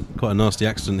 You had quite a nasty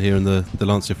accident here in the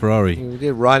Lancia Ferrari. You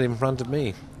did, right in front of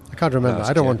me. I can't remember.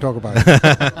 I don't want to talk about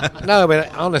it. No,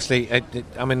 but honestly,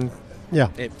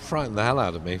 it frightened the hell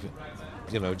out of me.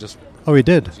 Just. Oh, it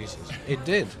did. Jesus. It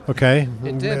did. Okay.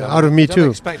 It did. Out of me too.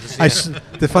 Expect to see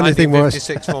the funny thing was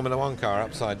 56 Formula 1 car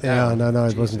upside down. Yeah, no,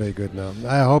 it wasn't very good. No,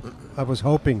 I was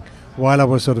hoping while I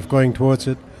was sort of going towards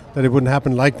it that it wouldn't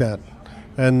happen like that,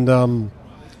 and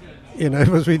it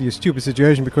was really a stupid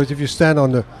situation because if you stand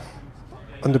on the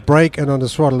brake and on the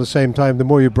throttle at the same time, the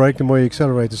more you brake, the more you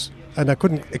accelerate. And I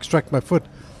couldn't extract my foot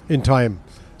in time.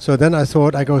 So then I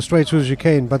thought I go straight through the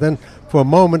chicane, but then for a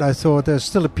moment I thought there's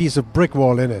still a piece of brick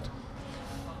wall in it.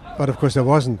 But of course there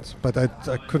wasn't, but I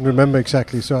couldn't remember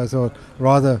exactly, so I thought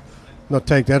rather not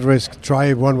take that risk,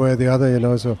 try one way or the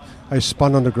other, so I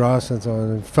spun on the grass and so on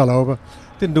and fell over.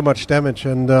 Didn't do much damage,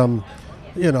 and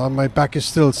my back is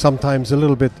still sometimes a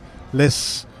little bit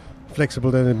less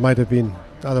flexible than it might have been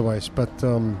otherwise, but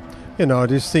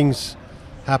these things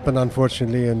happen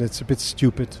unfortunately, and it's a bit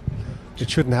stupid. It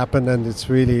shouldn't happen, and it's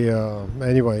really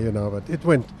anyway, but it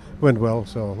went well,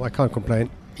 so I can't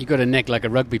complain. You got a neck like a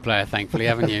rugby player, thankfully,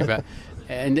 haven't you? But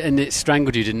and it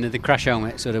strangled you, didn't it? The crash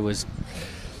helmet sort of was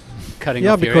cutting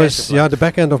off your because the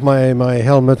back end of my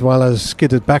helmet, while I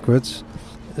skidded backwards,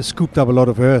 scooped up a lot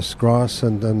of earth, grass,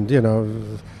 and it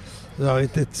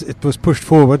was pushed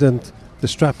forward, and the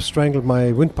strap strangled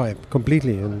my windpipe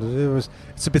completely. And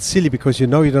it's a bit silly because you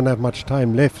don't have much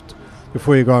time left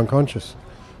before you go unconscious.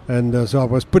 And so I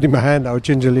was putting my hand out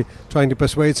gingerly, trying to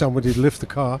persuade somebody to lift the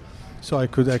car so I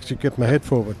could actually get my head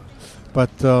forward,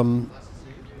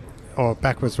 or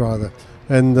backwards rather.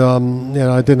 And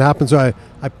it didn't happen, so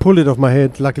I pulled it off my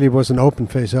head. Luckily it was an open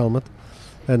face helmet,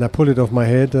 and I pulled it off my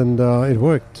head, and it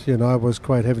worked. I was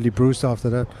quite heavily bruised after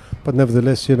that, but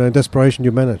nevertheless, in desperation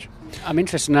you manage. I'm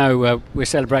interested to know, we're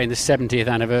celebrating the 70th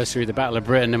anniversary of the Battle of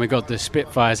Britain, and we've got the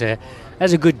Spitfires here.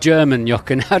 As a good German,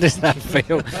 Jochen, how does that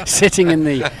feel, sitting in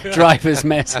the driver's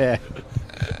mess here?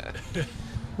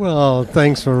 Well,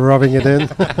 thanks for rubbing it in.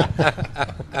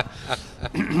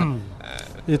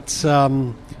 It's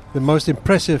the most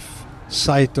impressive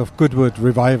sight of Goodwood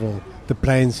revival, the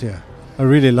planes here. I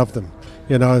really love them.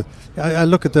 I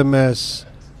look at them as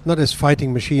not as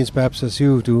fighting machines, perhaps as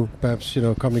you do, perhaps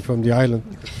coming from the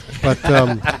island, but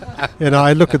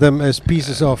I look at them as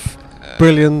pieces of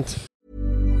brilliant.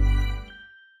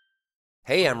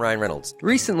 Hey, I'm Ryan Reynolds.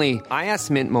 Recently, I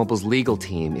asked Mint Mobile's legal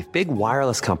team if big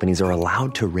wireless companies are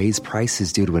allowed to raise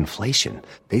prices due to inflation.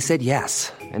 They said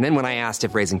yes. And then when I asked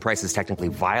if raising prices technically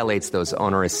violates those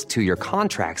onerous 2-year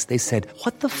contracts, they said,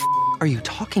 "What the f*** are you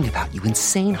talking about, you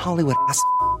insane Hollywood ass?"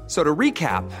 So to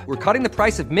recap, we're cutting the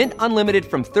price of Mint Unlimited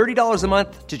from $30 a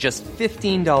month to just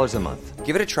 $15 a month.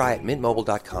 Give it a try at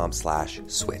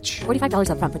mintmobile.com/switch. $45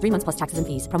 up front for 3 months plus taxes and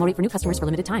fees. Promo rate for new customers for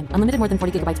limited time. Unlimited more than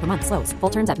 40 gigabytes per month. Slows full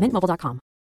terms at mintmobile.com.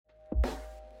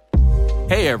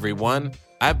 Hey everyone,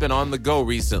 I've been on the go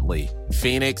recently.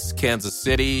 Phoenix, Kansas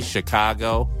City,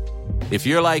 Chicago. If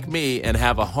you're like me and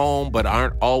have a home but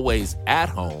aren't always at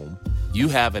home, you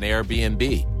have an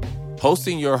Airbnb.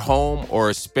 Hosting your home or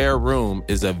a spare room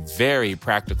is a very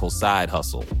practical side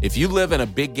hustle. If you live in a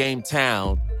big game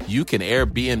town, you can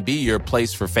Airbnb your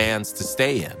place for fans to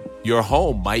stay in. Your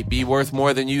home might be worth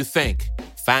more than you think.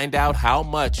 Find out how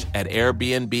much at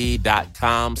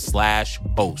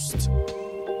airbnb.com/host.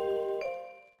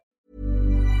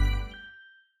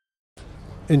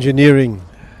 Engineering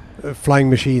flying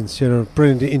machines,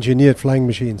 brilliantly engineered flying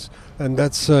machines. And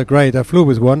that's great. I flew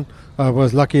with one. I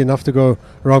was lucky enough to go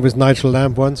around with Nigel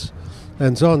Lamb once,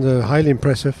 and so on. They're highly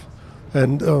impressive,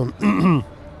 and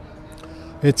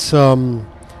it's a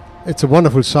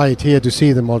wonderful sight here to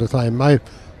see them all the time. I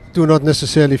do not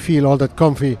necessarily feel all that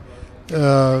comfy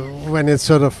when it's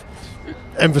sort of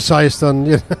emphasized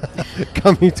on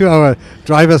coming to our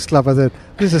drivers' club. I said,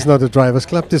 this is not a drivers'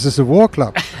 club. This is a war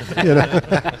club,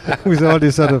 with all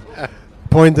these sort of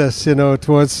pointers,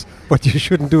 towards what you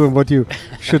shouldn't do and what you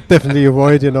should definitely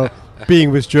avoid,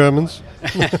 being with Germans.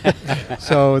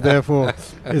 So therefore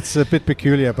it's a bit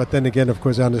peculiar, but then again, of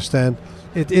course, I understand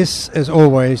it is, as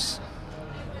always,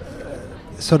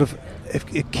 sort of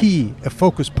a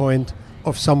focus point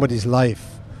of somebody's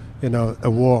life, a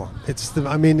war. It's the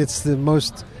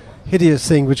most hideous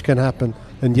thing which can happen,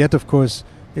 and yet of course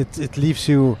it leaves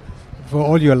you for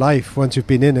all your life once you've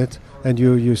been in it, and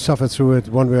you suffer through it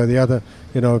one way or the other.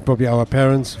 Probably our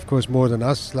parents, of course, more than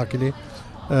us, luckily,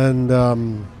 and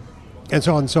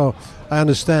so on. So I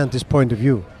understand this point of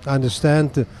view. I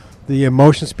understand the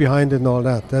emotions behind it and all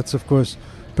that. That's, of course,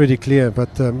 pretty clear.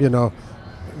 But,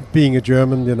 being a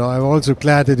German, I'm also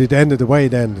glad that it ended the way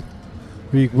it ended.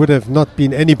 We would have not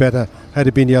been any better had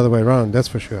it been the other way around, that's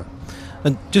for sure.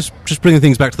 And just bringing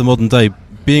things back to the modern day,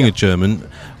 being a German,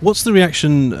 what's the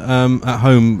reaction at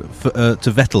home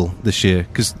to Vettel this year?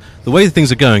 Because the way things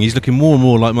are going, he's looking more and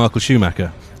more like Michael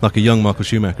Schumacher, like a young Michael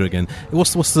Schumacher again.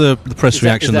 What's the press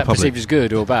reaction of the public? Is that perceived as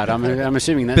good or bad? I'm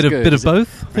assuming that's good. Bit of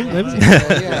both, I think, maybe?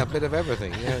 Yeah, a bit of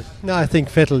everything, yeah. No, I think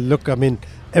Vettel,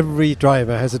 every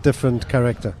driver has a different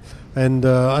character. And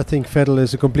I think Vettel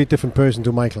is a complete different person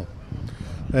to Michael.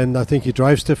 And I think he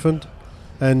drives different,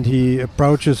 and he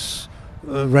approaches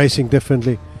racing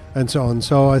differently, and so on.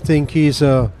 So I think he's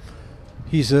a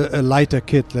lighter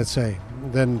kid, let's say,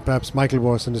 than perhaps Michael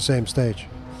was in the same stage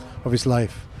of his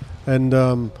life. And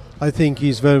I think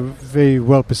he's very, very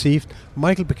well perceived.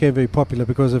 Michael became very popular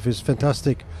because of his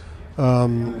fantastic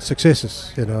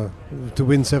successes, to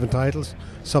win 7 titles,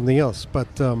 something else. But,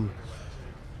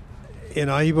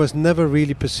 he was never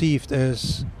really perceived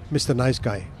as Mr. Nice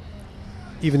Guy,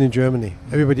 even in Germany.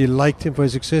 Everybody liked him for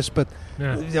his success, but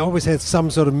they always had some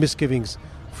sort of misgivings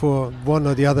for one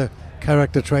or the other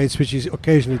character traits which he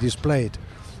occasionally displayed,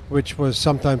 which was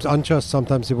sometimes unjust,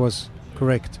 sometimes it was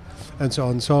correct, and so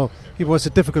on. So he was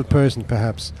a difficult person,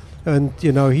 perhaps. And,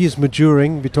 he is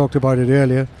maturing. We talked about it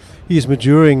earlier. He is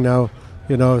maturing now,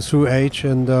 through age.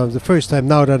 And the first time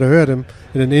now that I heard him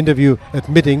in an interview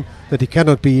admitting that he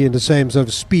cannot be in the same sort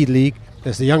of speed league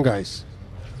as the young guys.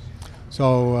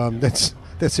 So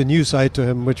that's a new side to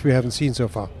him, which we haven't seen so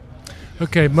far.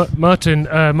 Okay, Martin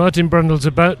Brundle's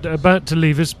about to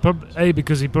leave us, A,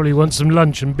 because he probably wants some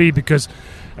lunch, and B, because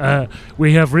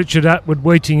we have Richard Atwood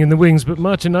waiting in the wings. But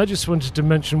Martin, I just wanted to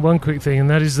mention one quick thing, and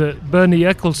that is that Bernie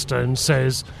Ecclestone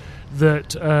says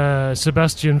that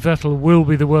Sebastian Vettel will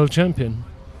be the world champion.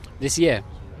 This year,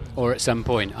 or at some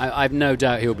point. I've no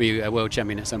doubt he'll be a world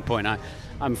champion at some point.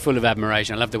 I'm full of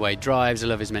admiration. I love the way he drives, I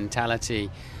love his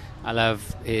mentality. I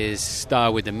love his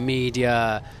style with the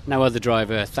media. No other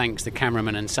driver thanks the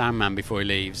cameraman and soundman before he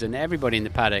leaves, and everybody in the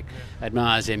paddock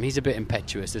admires him. He's a bit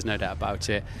impetuous, there's no doubt about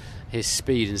it. His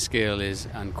speed and skill is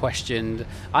unquestioned.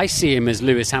 I see him as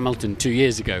Lewis Hamilton 2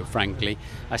 years ago, frankly.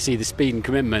 I see the speed and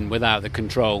commitment without the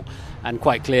control, and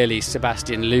quite clearly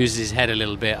Sebastian loses his head a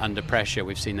little bit under pressure.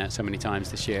 We've seen that so many times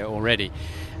this year already.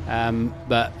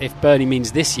 But if Bernie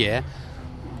means this year,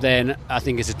 then I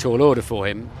think it's a tall order for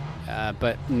him.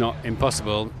 But not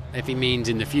impossible. If he means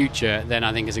in the future, then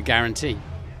I think it's a guarantee.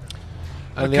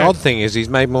 And the odd thing is he's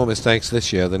made more mistakes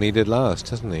this year than he did last,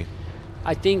 hasn't he?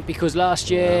 I think because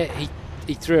last year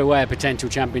he threw away a potential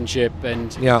championship,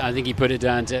 and I think he put it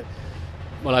down to,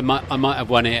 well, I might have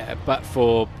won it, but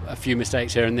for a few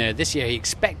mistakes here and there. This year he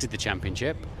expected the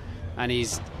championship, and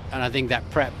he's And I think that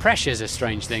pressure's a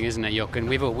strange thing, isn't it, Jochen?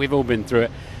 We've all been through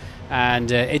it,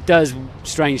 and it does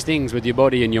strange things with your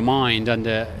body and your mind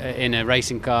under in a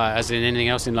racing car, as in anything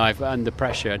else in life, under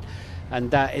pressure.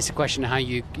 And that is a question of how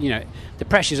you know, the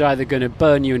pressure's either going to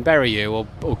burn you and bury you,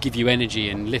 or give you energy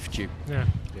and lift you. Yeah.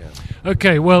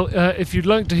 Okay, well, if you'd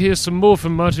like to hear some more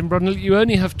from Martin Brundle, you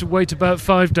only have to wait about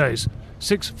 5 days.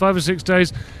 5 or 6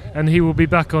 days, and he will be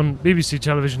back on BBC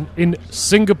television in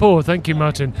Singapore. Thank you,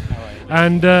 Martin.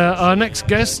 And our next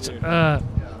guest,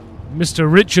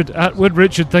 Mr. Richard Atwood.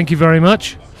 Richard, thank you very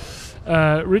much.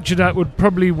 Richard Atwood,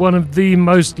 probably one of the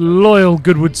most loyal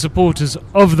Goodwood supporters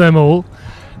of them all,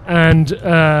 and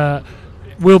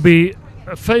will be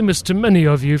famous to many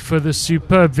of you for the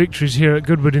superb victories here at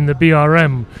Goodwood in the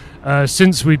BRM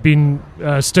since we've been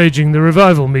staging the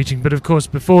revival meeting, but of course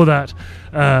before that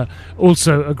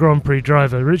also a Grand Prix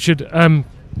driver. Richard,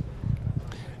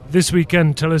 this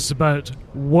weekend, tell us about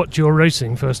what you're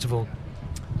racing first of all.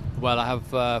 Well, I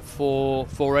have four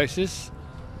races.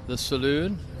 The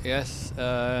Saloon, yes,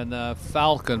 and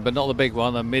Falcon, but not the big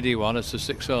one, a midi one. It's a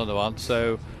 6-cylinder one,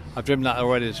 so I've driven that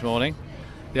already this morning.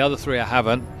 The other three I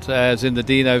haven't, as in the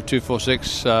Dino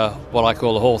 246, what I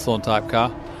call the Hawthorne type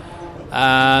car,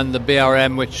 and the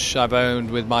BRM, which I've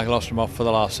owned with Michael Osterhoff for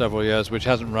the last several years, which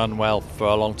hasn't run well for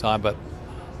a long time, but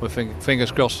we're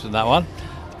fingers crossed in that one.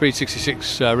 The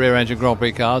Pre-66 rear-engine Grand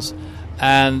Prix cars,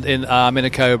 and I'm in a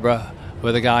Cobra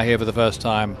with a guy here for the first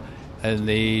time in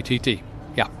the TT.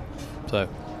 Yeah, so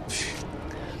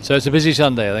it's a busy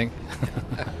Sunday, I think.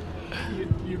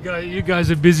 You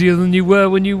guys are busier than you were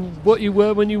when you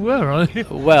were, aren't you?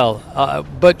 Well,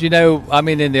 but you know, I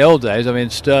mean, in the old days, I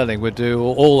mean, Sterling would do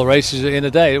all the races in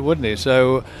a day, wouldn't he?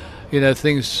 So, you know,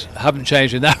 things haven't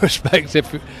changed in that respect.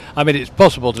 I mean, it's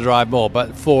possible to drive more,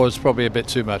 but 4 is probably a bit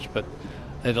too much. But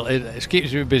it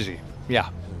keeps you busy. Yeah.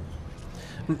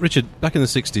 Richard, back in the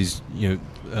 60s, you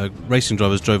know, racing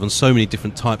drivers drove on so many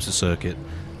different types of circuit.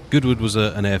 Goodwood was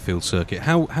an airfield circuit.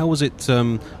 How was it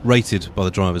rated by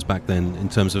the drivers back then in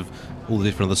terms of all the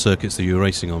different other circuits that you were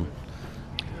racing on?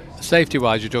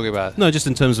 Safety-wise, you're talking about? No, just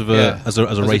in terms of as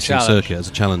a racing circuit, as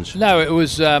a challenge. No, it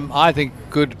was. I think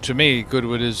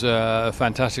Goodwood is a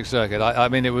fantastic circuit. I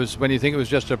mean, it was, when you think it was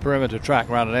just a perimeter track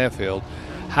around an airfield,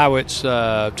 how it's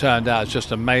turned out is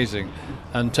just amazing.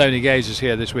 And Tony Gaze is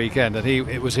here this weekend, and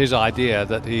it was his idea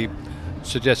that he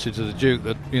suggested to the Duke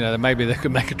that, you know, maybe they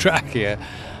could make a track here.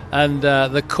 And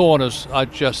the corners are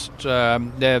just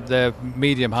they're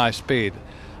medium high speed,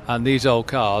 and these old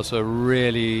cars are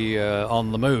really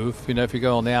on the move. You know, if you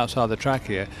go on the outside of the track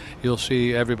here, you'll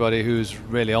see everybody who's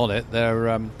really on it.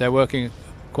 They're working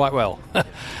quite well.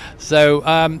 So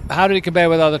how did it compare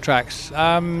with other tracks?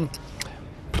 I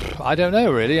don't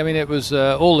know really. I mean, it was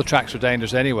all the tracks were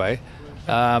dangerous anyway.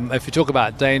 If you talk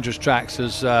about dangerous tracks,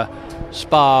 as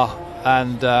Spa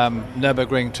and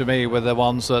Nürburgring to me were the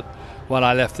ones that, when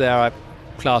I left there, I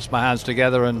clasped my hands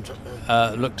together and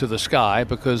looked to the sky,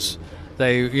 because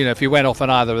they, you know, if you went off on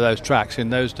either of those tracks in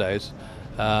those days,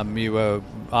 you were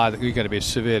going to be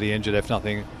severely injured, if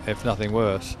nothing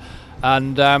worse.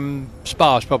 And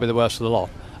Spa is probably the worst of the lot.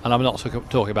 And I'm not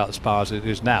talking about the Spa as it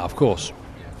is now, of course.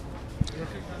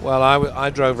 Well, I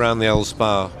drove around the old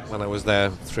Spa when I was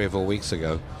there 3 or 4 weeks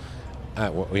ago,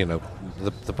 at, you know,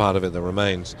 the part of it that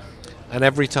remains. And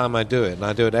every time I do it, and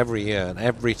I do it every year, and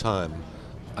every time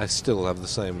I still have the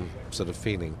same sort of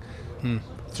feeling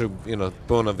through, you know,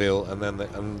 Bournonville and then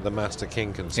the Master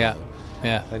King and so on.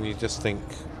 Yeah. And you just think...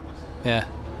 Yeah.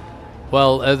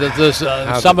 Well, there's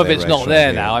some of it's not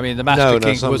there now. I mean, the Master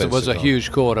King was a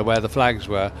huge corner where the flags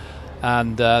were,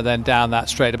 and then down that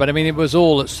straight. But I mean, it was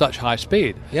all at such high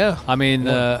speed. Yeah. I mean,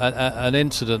 an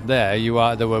incident there.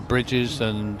 There were bridges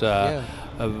and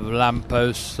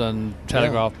lampposts and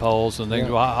telegraph poles and things.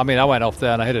 Yeah. Well, I mean, I went off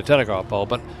there and I hit a telegraph pole,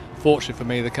 but fortunately for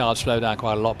me, the car slowed down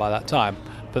quite a lot by that time.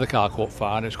 But the car caught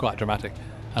fire, and it was quite dramatic.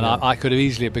 And I could have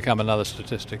easily become another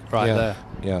statistic there.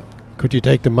 Yeah. Could you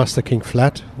take the Master King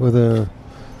flat with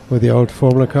the old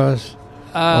Formula cars?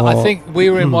 I think we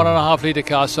were in 1.5 litre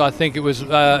cars, so I think it was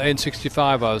in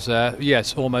 65 I was there.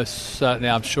 Yes, almost certainly,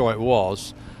 I'm sure it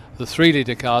was. The 3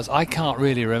 litre cars, I can't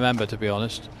really remember, to be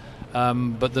honest.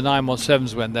 But the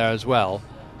 917s went there as well,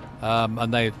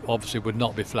 and they obviously would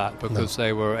not be flat because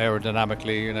they were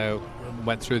aerodynamically, you know,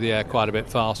 went through the air quite a bit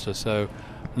faster, so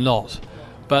not.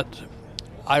 But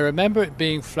I remember it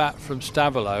being flat from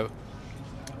Stavelot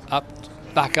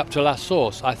back up to La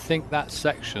Source. I think that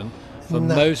section for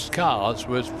most cars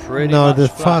was pretty much the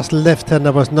flat. fast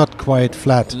left-hander was not quite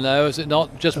flat. No, is it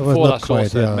not? Just before La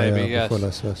Source, maybe,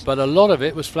 yes. But a lot of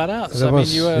it was flat out. So, I mean,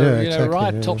 you were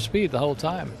right, top speed the whole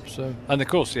time. So, and of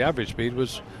course, the average speed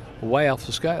was way off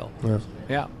the scale.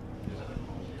 Yeah.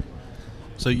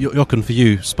 So, Jochen, for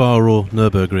you, Spa or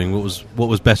Nürburgring, what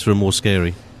was better and more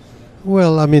scary?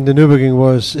 Well, I mean, the Nürburgring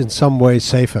was in some ways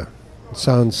safer. It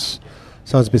sounds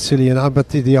a bit silly, but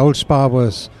the old Spa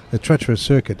was a treacherous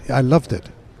circuit. I loved it.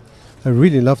 I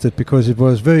really loved it because it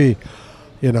was very,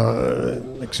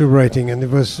 exuberating, and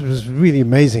it was really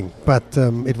amazing. But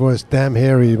it was damn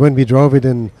hairy. When we drove it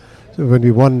when we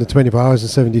won the 24 hours in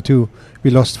 72, we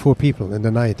lost 4 people in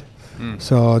the night.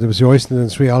 So there was Joysten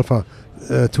and 3 Alpha, 2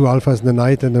 Alphas in the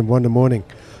night and then 1 in the morning,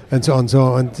 and so on.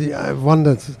 And I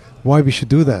wondered why we should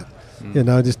do that.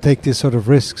 Just take these sort of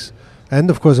risks. And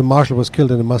of course, a marshal was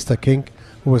killed in a Mazda King,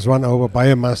 who was run over by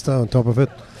a Mazda on top of it,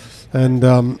 and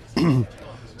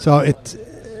so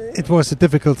it was a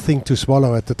difficult thing to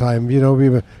swallow at the time. We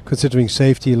were considering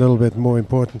safety a little bit more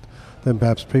important than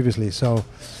perhaps previously. So,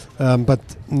 but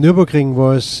Nürburgring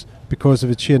was, because of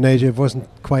its sheer nature, it wasn't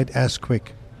quite as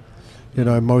quick. In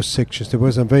most sections there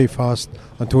was a very fast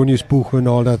Antonius Buche and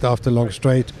all that after long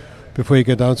straight, before you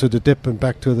get down to the dip and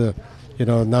back to the,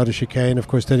 now the chicane. Of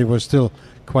course, then it was still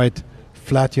quite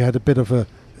flat. You had a bit of a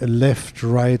left,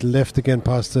 right, left again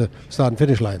past the start and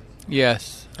finish line.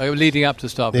 Yes, leading up to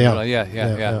start. Yeah.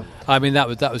 Yeah. I mean, that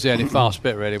was the only fast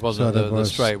bit, really, wasn't it? The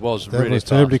straight was really fast.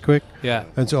 Terribly quick. Yeah,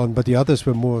 and so on. But the others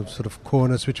were more sort of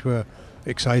corners, which were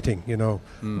exciting. It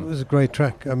was a great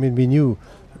track. I mean, we knew,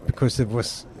 because there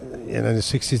was, in the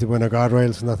 60s there were no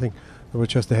guardrails, nothing. There were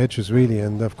just the hedges, really,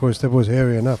 and of course that was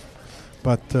hairy enough.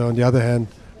 But on the other hand,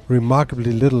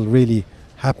 remarkably little really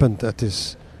happened at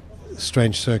this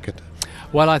strange circuit.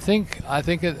 Well, I think I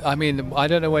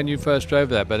don't know when you first drove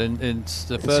there, but in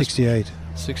the first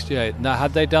 68. Now,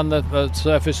 had they done the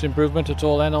surface improvement at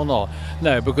all then or not?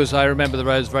 No, because I remember the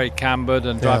roads very cambered,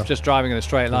 and just driving in a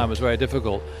straight line was very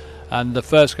difficult. And the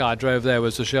first car I drove there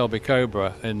was the Shelby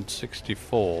Cobra in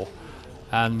 64,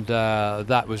 and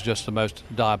that was just the most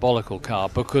diabolical car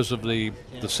because of the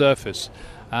surface.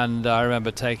 And I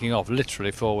remember taking off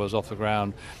literally 4 wheels off the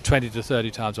ground 20 to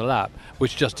 30 times a lap,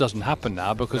 which just doesn't happen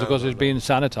now because, of course, it's been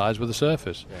sanitized with the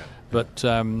surface.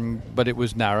 Yeah. But it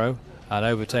was narrow, and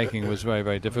overtaking was very,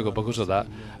 very difficult because of that.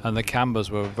 And the cambers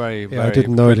were very, very I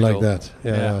didn't know critical. it like that.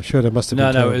 Yeah. Sure, there must have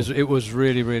been No, it was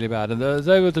really, really bad. And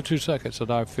they were the 2 circuits that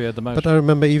I feared the most. But I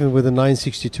remember even with a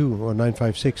 962 or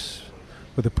 956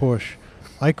 with a Porsche,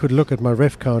 I could look at my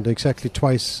ref counter exactly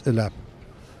twice a lap.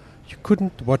 You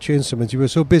couldn't watch your instruments. You were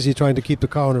so busy trying to keep the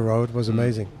car on the road. It was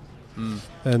amazing.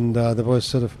 And there was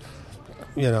sort of,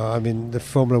 the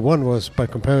Formula One was, by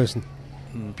comparison,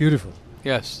 beautiful.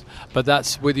 Yes, but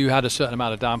that's with you had a certain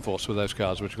amount of downforce with those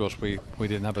cars, which of course we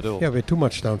didn't have at all. Yeah, we had too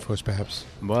much downforce, perhaps.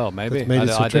 Well, maybe.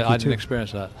 I didn't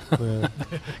experience that.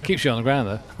 Keeps you on the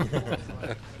ground,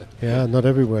 though. Yeah, not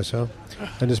everywhere, so.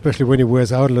 And especially when it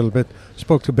wears out a little bit.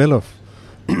 Spoke to Belov,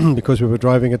 because we were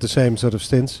driving at the same sort of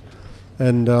stints,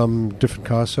 and different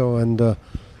cars, and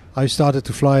I started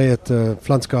to fly at the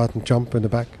Pflanzgarten jump in the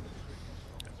back.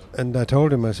 And I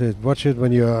told him, I said, watch it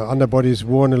when your underbody is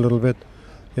worn a little bit.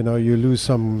 You lose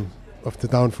some of the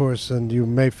downforce and you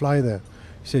may fly there.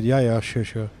 He said, yeah,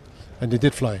 sure. And he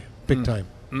did fly, big time.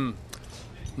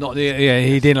 Not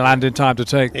he didn't land in time to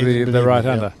take the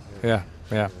right-hander.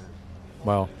 Yeah.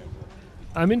 Well,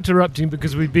 I'm interrupting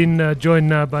because we've been joined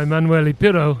now by Manuele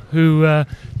Pirro, who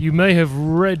you may have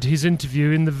read his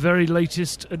interview in the very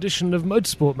latest edition of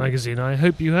Motorsport magazine. I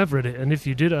hope you have read it, and if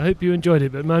you did, I hope you enjoyed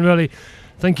it. But Manuele,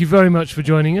 thank you very much for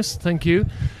joining us. Thank you.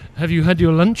 Have you had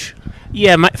your lunch?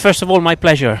 Yeah, first of all, my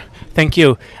pleasure. Thank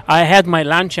you. I had my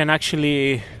lunch, and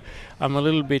actually I'm a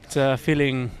little bit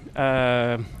feeling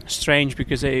strange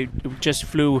because I just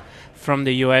flew from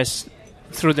the US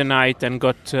through the night and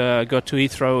got to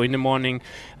Heathrow in the morning,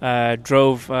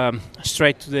 drove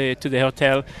straight to the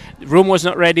hotel. The room was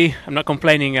not ready. I'm not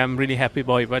complaining, I'm really happy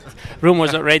boy, but room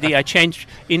was not ready. I changed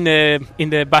in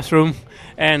the bathroom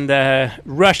and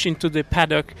rush into the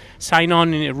paddock, sign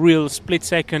on in a real split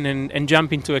second and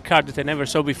jump into a car that I never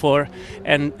saw before.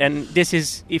 And this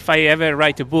is, if I ever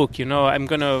write a book, I'm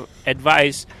going to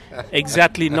advise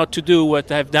exactly not to do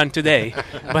what I've done today.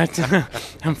 But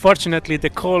unfortunately, the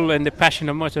call and the passion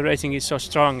of motor racing is so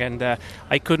strong, and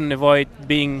I couldn't avoid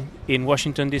being in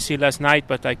Washington, D.C. last night,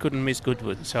 but I couldn't miss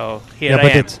Goodwood. So here I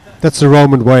am. That's the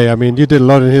Roman way. I mean, you did a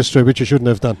lot in history which you shouldn't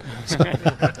have done.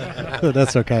 So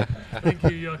that's okay. Thank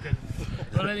you, Jochen.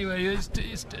 Well, anyway,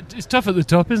 it's tough at the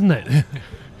top, isn't it?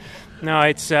 No,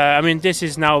 it's. This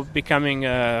is now becoming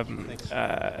a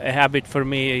habit for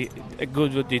me.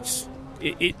 Goodwood,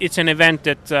 it's an event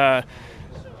that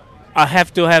I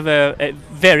have to have a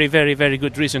very, very, very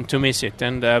good reason to miss it.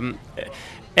 And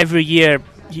every year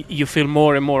you feel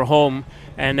more and more home,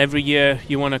 and every year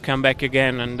you want to come back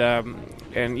again. And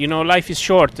And life is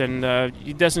short, and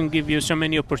it doesn't give you so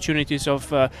many opportunities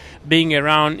of being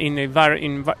around in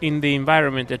the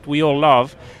environment that we all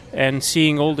love, and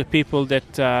seeing all the people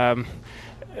that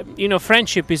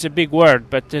friendship is a big word,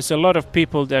 but there's a lot of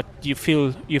people that you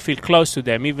feel close to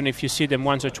them, even if you see them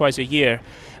once or twice a year,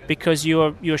 because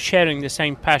you're sharing the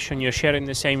same passion, you're sharing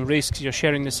the same risks, you're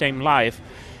sharing the same life,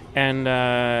 and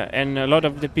a lot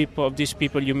of these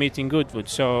people you meet in Goodwood.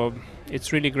 So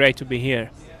it's really great to be here.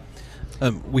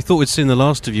 We thought we'd seen the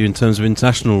last of you in terms of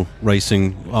international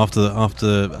racing after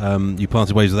you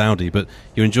parted ways with Audi, but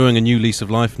you're enjoying a new lease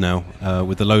of life now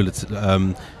with the Lola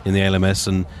in the LMS.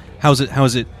 And how's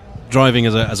it driving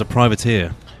as a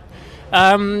privateer?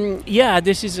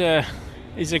 This is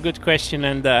a good question,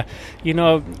 and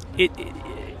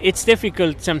it's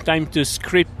difficult sometimes to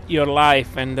script your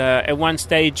life. And at one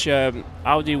stage,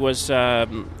 Audi was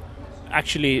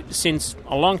actually, since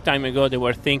a long time ago, they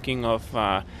were thinking of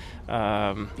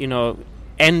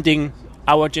ending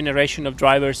our generation of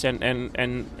drivers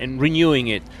and renewing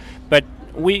it. But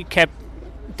we kept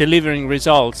delivering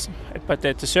results. But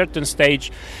at a certain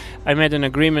stage, I made an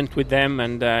agreement with them,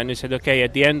 and I said, okay,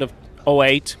 at the end of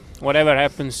 2008, whatever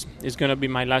happens is going to be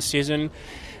my last season.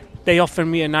 They offered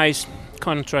me a nice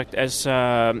contract as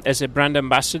a brand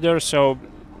ambassador, so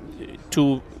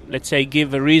to, let's say,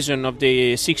 give a reason of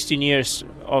the 16 years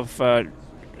of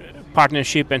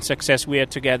partnership and success we had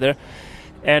together.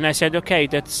 And I said, okay,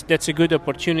 that's a good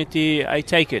opportunity, I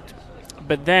take it.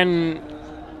 But then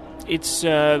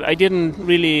I didn't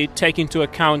really take into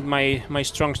account my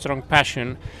strong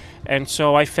passion, and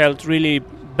so I felt really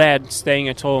bad staying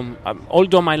at home.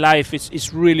 Although my life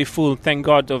is really full, thank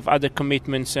God, of other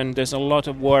commitments, and there's a lot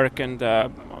of work, and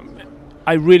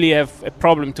I really have a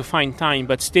problem to find time,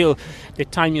 but still the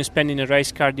time you spend in a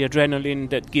race car, the adrenaline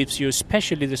that gives you,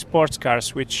 especially the sports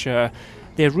cars, which they're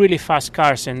really fast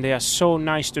cars and they are so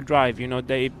nice to drive,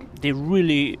 they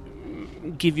really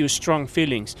give you strong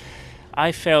feelings.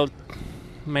 I felt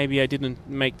maybe I didn't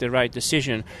make the right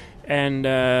decision,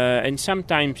 and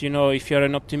sometimes, if you're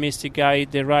an optimistic guy,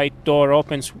 the right door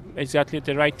opens exactly at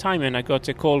the right time. And I got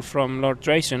a call from Lord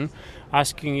Drayson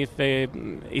asking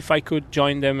if I could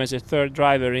join them as a third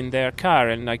driver in their car,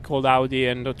 and I called Audi,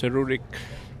 and Dr. Rurik,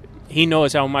 he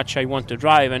knows how much I want to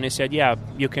drive, and he said, yeah,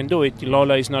 you can do it.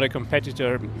 Lola is not a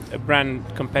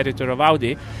brand competitor of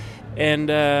Audi.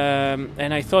 And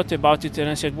I thought about it, and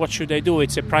I said, what should I do?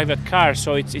 It's a private car,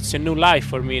 so it's a new life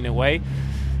for me in a way.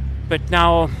 But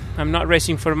now I'm not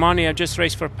racing for money, I just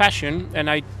race for passion, and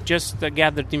I just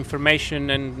gathered information,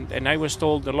 and I was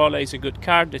told the Lola is a good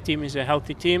car, the team is a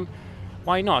healthy team.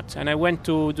 Why not? And I went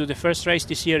to do the first race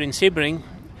this year in Sebring,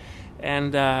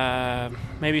 and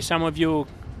maybe some of you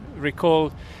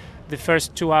recall the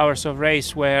first 2 hours of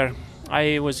race where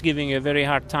I was giving a very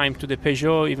hard time to the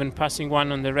Peugeot, even passing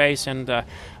one on the race, and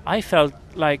I felt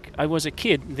like I was a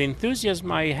kid. The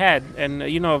enthusiasm I had, and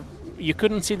you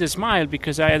couldn't see the smile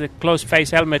because I had a closed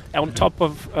face helmet. On top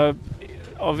of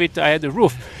it, I had a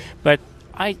roof. But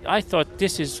I thought,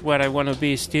 this is where I want to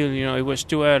be still. It was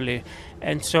too early.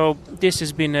 And so this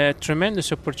has been a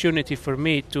tremendous opportunity for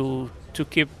me to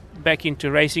keep back into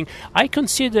racing. I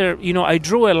consider, I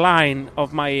drew a line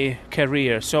of my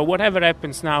career. So whatever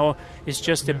happens now is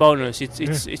just a bonus.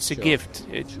 It's a gift.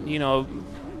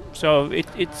 So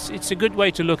it's a good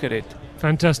way to look at it.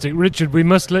 Fantastic. Richard, we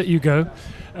must let you go.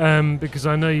 Because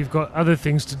I know you've got other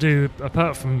things to do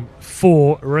apart from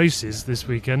 4 races this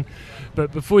weekend.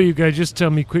 But before you go, just tell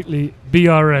me quickly,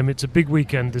 BRM, it's a big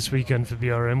weekend this weekend for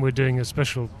BRM. We're doing a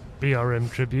special BRM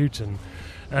tribute.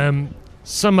 And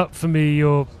sum up for me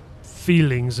your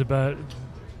feelings about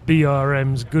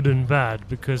BRM's good and bad,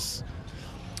 because...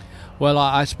 Well,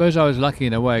 I suppose I was lucky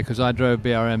in a way, because I drove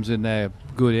BRMs in their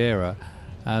good era.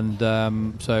 And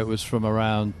so it was from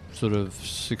around sort of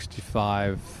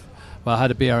 65... Well, I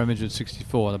had a BRM engine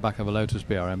 64 on the back of a Lotus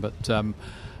BRM,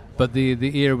 but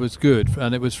the era was good,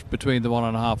 and it was between the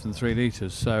 1.5 and 3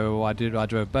 litres. So I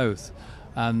drove both,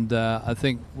 and I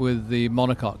think with the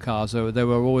monocoque cars, they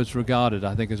were always regarded,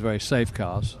 I think, as very safe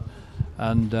cars,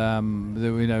 and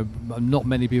not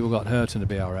many people got hurt in the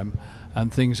BRM,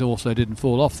 and things also didn't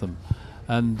fall off them,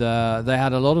 and they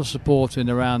had a lot of support in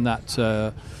around that.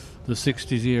 The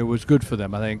 60s era was good for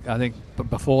them, I think, but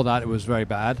before that it was very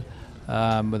bad.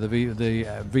 With the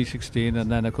V16, and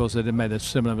then of course they made a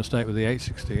similar mistake with the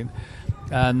 816,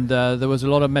 and there was a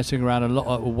lot of messing around, a lot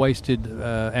of wasted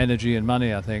energy and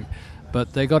money, I think,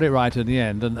 but they got it right in the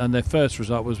end, and their first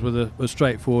result was with a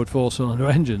straightforward 4-cylinder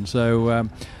engine, so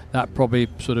that probably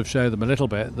sort of showed them a little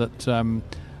bit that an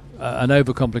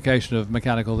overcomplication of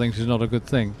mechanical things is not a good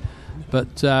thing.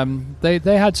 But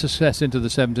they had success into the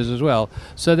 70s as well.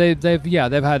 So they've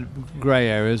had grey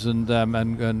areas and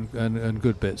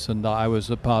good bits, and I was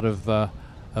a part of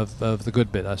the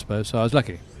good bit, I suppose. So I was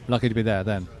lucky to be there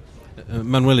then.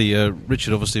 Manueli,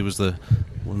 Richard obviously was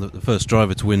one of the first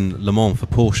driver to win Le Mans for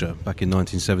Porsche back in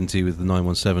 1970 with the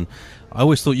 917. I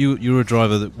always thought you were a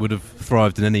driver that would have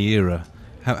thrived in any era.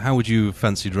 How would you have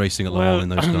fancied racing at Le Mans in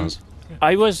those cars?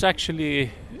 I was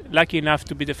actually lucky enough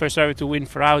to be the first driver to win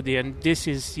for Audi, and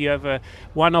you have a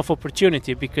one-off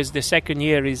opportunity, because the second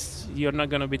year you're not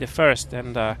going to be the first,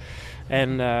 and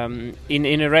in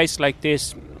a race like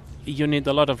this you need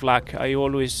a lot of luck. I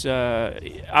always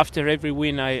after every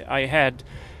win I had,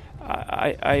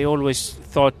 I always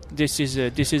thought this is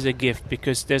a gift,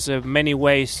 because there's many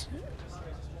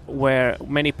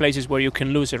places where you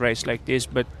can lose a race like this,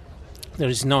 but there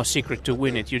is no secret to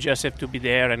win it. You just have to be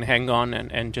there and hang on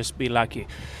and just be lucky.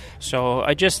 So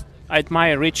I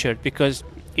admire Richard, because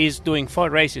he's doing 4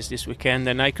 races this weekend,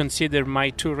 and I consider my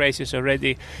 2 races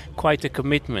already quite a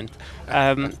commitment.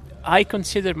 I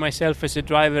consider myself as a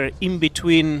driver in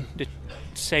between the,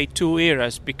 say, 2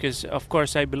 eras, because of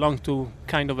course I belong to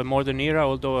kind of a modern era,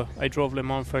 although I drove Le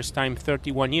Mans first time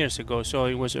 31 years ago, so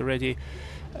it was already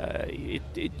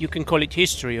you can call it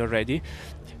history already.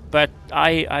 But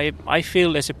I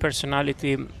feel, as a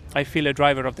personality, I feel a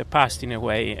driver of the past in a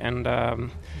way, and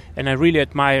I really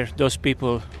admire those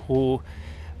people who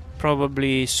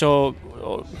probably saw.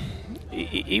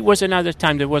 It was another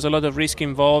time. There was a lot of risk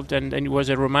involved, and it was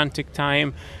a romantic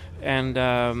time, and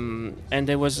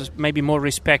there was maybe more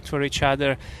respect for each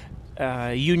other.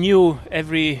 You knew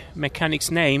every mechanic's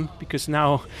name, because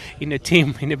now in a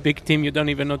big team, you don't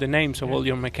even know the names of all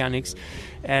your mechanics,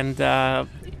 and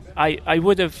I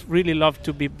would have really loved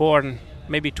to be born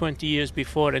maybe 20 years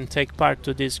before and take part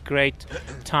to this great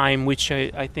time, which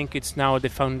I think it's now the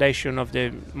foundation of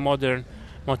the modern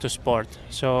motorsport.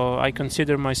 So I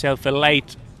consider myself a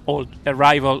late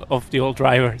arrival of the old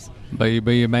drivers. But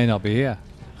you may not be here.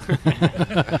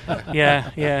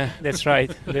 Yeah, that's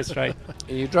right.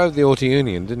 You drove the Auto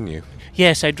Union, didn't you?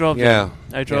 Yes, I drove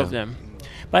them.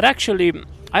 But actually,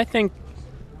 I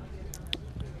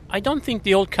don't think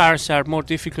the old cars are more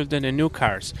difficult than the new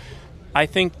cars. I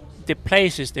think the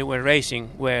places they were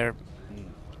racing were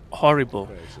horrible.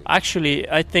 Actually,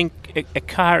 I think a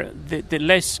car, the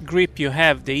less grip you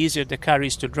have, the easier the car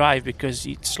is to drive, because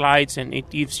it slides and it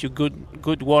gives you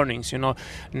good warnings.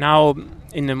 Now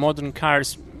in the modern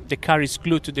cars, the car is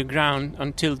glued to the ground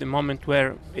until the moment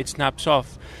where it snaps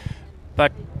off.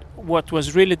 But what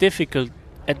was really difficult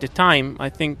at the time, I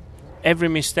think every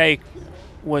mistake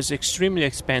was extremely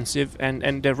expensive,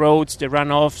 and the roads, the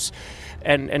runoffs,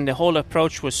 and the whole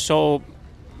approach was so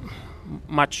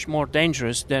much more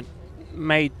dangerous that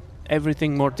made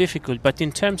everything more difficult. But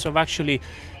in terms of actually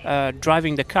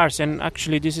driving the cars, and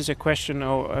actually this is a question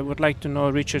I would like to know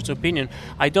Richard's opinion,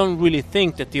 I don't really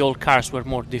think that the old cars were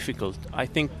more difficult. I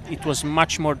think it was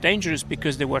much more dangerous,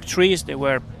 because there were trees,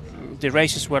 the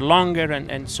races were longer,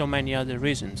 and so many other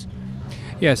reasons.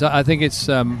 Yes, I think it's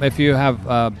if you have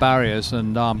barriers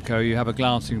and Armco, you have a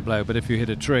glancing blow, but if you hit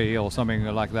a tree or something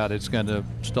like that, it's going to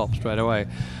stop straight away.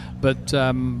 But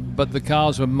the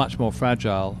cars were much more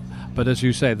fragile. But as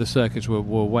you say, the circuits were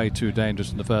way too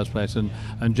dangerous in the first place, and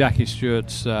Jackie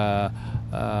Stewart's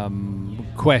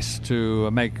quest to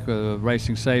make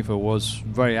racing safer was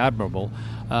very admirable.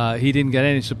 He didn't get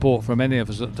any support from any of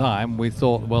us at the time. We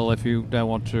thought, well, if you don't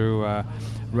want to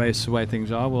race the way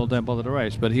things are, well, don't bother to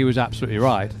race. But he was absolutely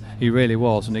right. He really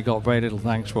was, and he got very little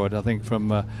thanks for it, I think,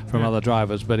 from other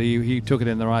drivers. But he took it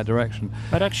in the right direction.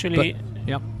 But actually,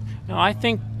 no, I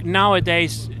think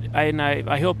nowadays, and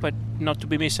I hope not to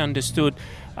be misunderstood,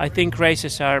 I think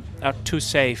races are too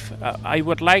safe. I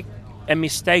would like a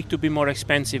mistake to be more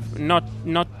expensive, not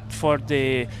for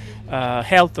the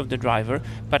health of the driver,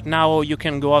 but now you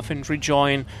can go off and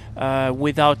rejoin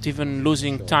without even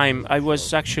losing time. I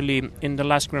was actually in the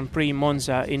last Grand Prix in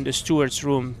Monza in the steward's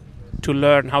room to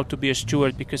learn how to be a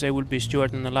steward, because I will be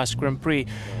steward in the last Grand Prix,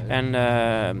 and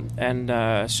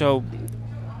so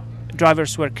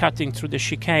drivers were cutting through the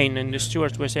chicane, and the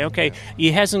stewards were saying, okay,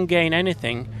 he hasn't gained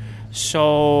anything,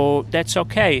 so that's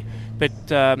okay. But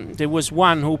there was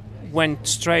one who went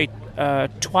straight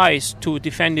twice to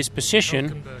defend his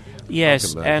position.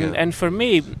 Yes, and for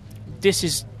me, this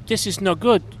is no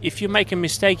good. If you make a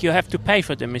mistake, you have to pay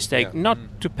for the mistake, not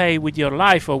to pay with your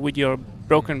life or with your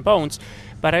broken bones.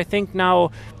 But I think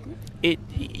now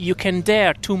you can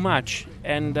dare too much,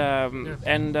 and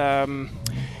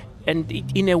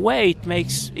in a way it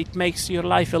makes your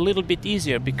life a little bit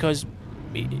easier, because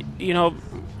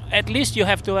at least you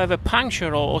have to have a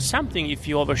puncture or something if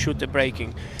you overshoot the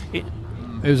braking. It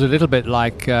was a little bit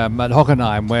like at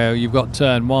Hockenheim, where you've got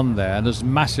turn 1 there, and there's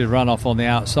massive runoff on the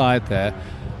outside there,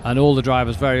 and all the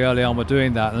drivers very early on were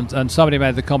doing that. And somebody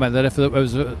made the comment that if there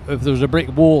was a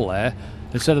brick wall there,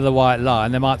 instead of the white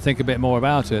line, they might think a bit more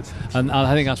about it. And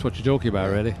I think that's what you're talking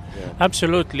about, really. Yeah.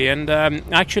 Absolutely. And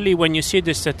actually, when you see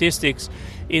the statistics,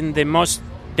 in the most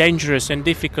dangerous and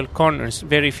difficult corners,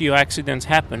 very few accidents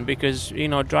happen because,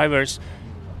 drivers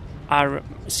are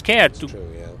scared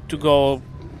to go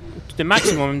to the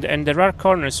maximum. And there are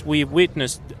corners we've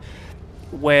witnessed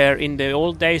where in the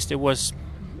old days there was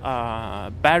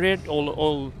barrier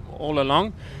all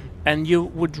along, and you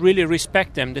would really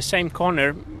respect them. The same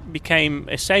corner became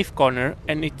a safe corner,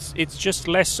 and it's just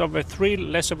less of a thrill,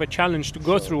 less of a challenge to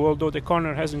go through, although the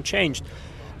corner hasn't changed,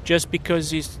 just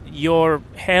because your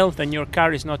health and your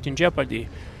car is not in jeopardy.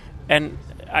 And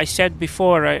I said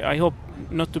before, I hope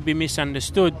not to be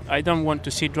misunderstood, I don't want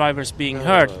to see drivers being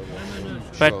hurt,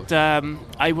 but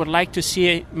I would like to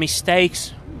see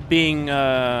mistakes being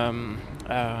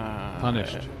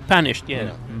punished.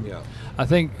 Yeah. I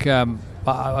think I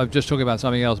was just talking about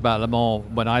something else about Le Mans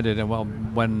when I did,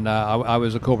 and when I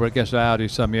was a corporate guest at Audi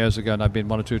some years ago, and I've been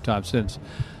 1 or 2 times since.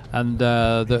 And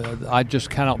I just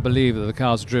cannot believe that the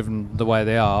cars are driven the way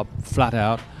they are, flat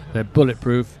out. They're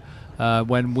bulletproof.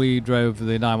 When we drove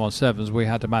the 917s, we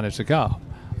had to manage the car,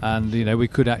 and we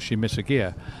could actually miss a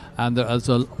gear. And there's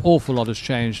an awful lot has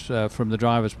changed from the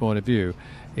driver's point of view,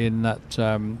 in that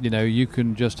you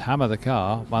can just hammer the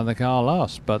car and the car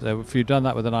lasts. But if you've done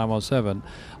that with the 917,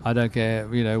 I don't care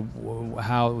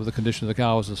how the condition of the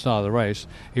car was at the start of the race,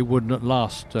 it wouldn't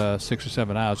last 6 or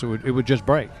 7 hours. It would just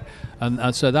break,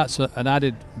 and so that's an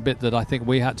added bit that I think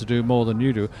we had to do more than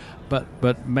you do.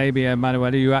 But maybe,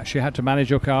 Emanuele, you actually had to manage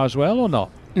your car as well, or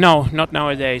not? No, not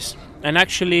nowadays. And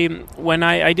actually, when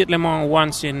I did Le Mans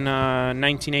once in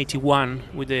 1981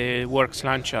 with the Works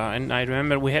Lancia, and I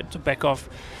remember we had to back off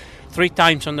 3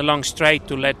 times on the long straight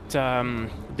to let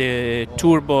the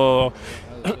turbo,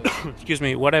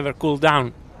 whatever, cool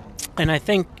down. And I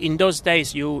think in those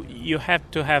days you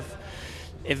have to have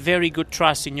a very good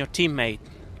trust in your teammate,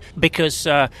 because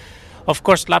of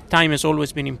course lap time has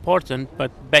always been important,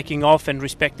 but backing off and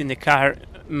respecting the car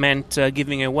meant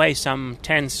giving away some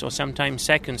tenths or sometimes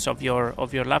seconds of your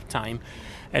lap time.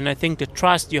 And I think the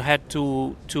trust you had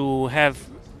to have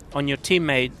on your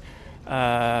teammate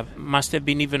must have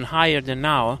been even higher than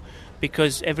now,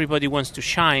 because everybody wants to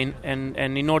shine, and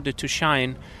in order to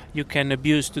shine you can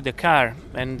abuse to the car.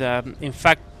 And in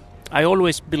fact, I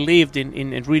always believed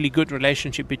in a really good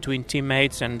relationship between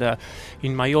teammates, and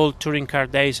in my old touring car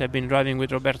days I've been driving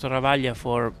with Roberto Ravaglia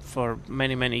for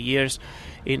many years,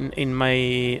 in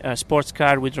my sports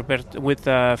car with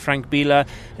Frank Bila.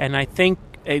 And I think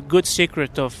a good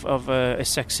secret of a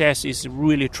success is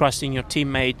really trusting your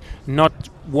teammate, not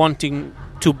wanting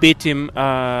to beat him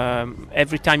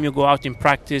every time you go out in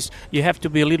practice. You have to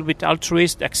be a little bit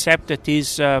altruist, accept that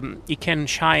he can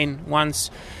shine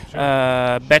once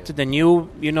better than you,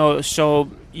 so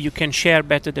you can share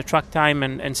better the track time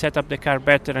and set up the car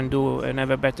better and have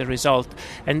a better result.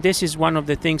 And this is one of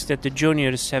the things that the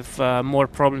juniors have more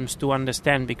problems to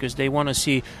understand, because they want to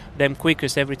see them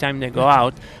quickest every time they go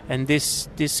out, and this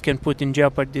can put in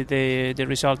jeopardy the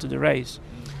result of the race.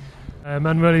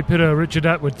 Emanuele Pirro, Richard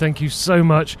Attwood, thank you so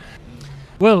much.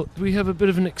 Well, we have a bit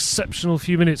of an exceptional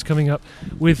few minutes coming up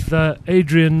with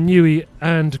Adrian Newey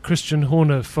and Christian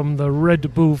Horner from the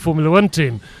Red Bull Formula 1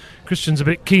 team. Christian's a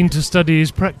bit keen to study his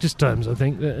practice times, I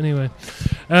think. Anyway,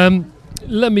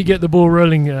 let me get the ball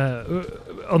rolling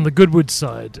on the Goodwood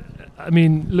side. I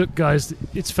mean, look, guys,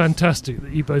 it's fantastic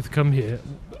that you both come here.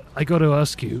 I got to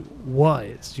ask you, why?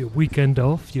 It's your weekend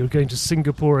off. You're going to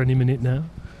Singapore any minute now.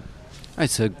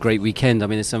 It's a great weekend. I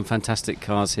mean, there's some fantastic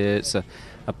cars here. It's a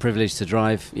privilege to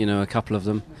drive, a couple of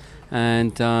them,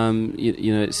 and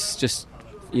it's just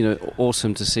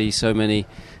awesome to see so many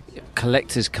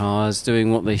collectors' cars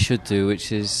doing what they should do,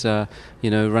 which is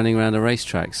running around a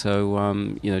racetrack.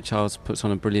 So Charles puts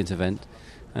on a brilliant event,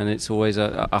 and it's always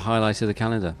a highlight of the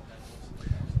calendar.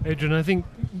 Adrian, I think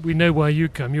we know why you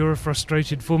come. You're a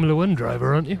frustrated Formula 1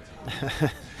 driver, aren't you?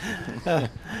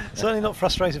 Certainly not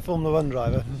frustrated Formula 1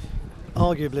 driver.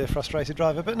 Arguably a frustrated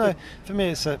driver, but no, for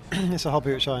me it's a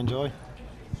hobby which I enjoy.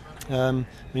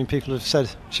 People have said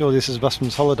surely this is a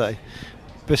busman's holiday,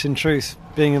 but in truth,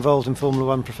 being involved in Formula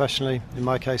 1 professionally, in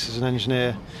my case as an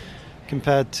engineer,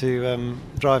 compared to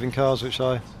driving cars, which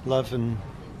I love and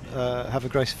have a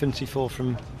great affinity for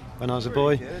from when I was a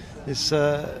boy, is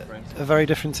a very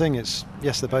different thing. Yes,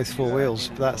 they're both 4 wheels,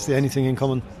 but that's the only thing in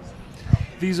common.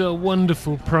 These are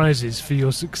wonderful prizes for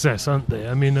your success, aren't they?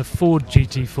 I mean, a Ford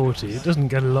GT40, it doesn't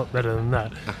get a lot better than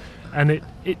that. And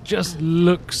it just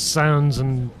looks, sounds,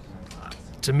 and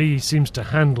to me seems to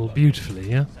handle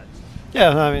beautifully, yeah?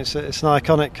 Yeah, I mean, it's an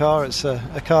iconic car. It's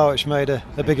a car which made a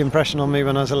big impression on me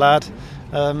when I was a lad.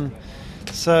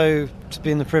 So to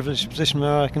be in the privileged position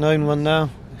where I can own one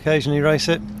now, occasionally race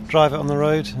it, drive it on the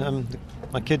road.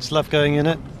 My kids love going in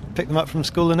it, pick them up from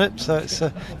school in it, so it's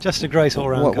just a great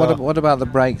all-round car. What about the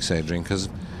brakes, Adrian? Because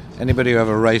anybody who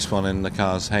ever raced one in the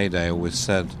car's heyday always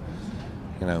said,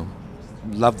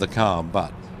 loved the car,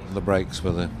 but the brakes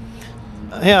were the...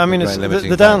 Yeah, I mean,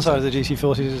 the downside of the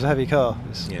GT40 is it's a heavy car.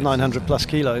 It's 900 plus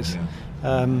kilos.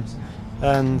 Yeah.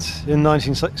 And in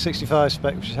 1965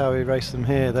 spec, which is how we race them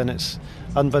here, then it's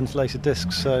unventilated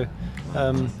discs, so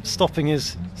stopping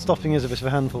is a bit of a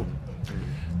handful.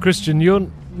 Christian, you're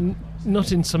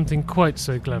not in something quite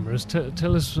so glamorous.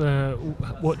 Tell us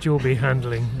what you'll be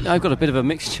handling. I've got a bit of a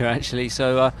mixture, actually.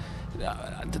 So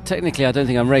technically, I don't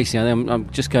think I'm racing. I'm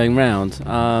just going round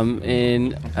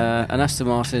in an Aston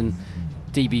Martin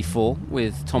DB4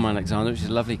 with Tom Alexander, which is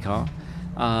a lovely car.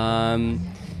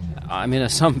 I'm in a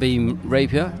Sunbeam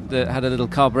Rapier that had a little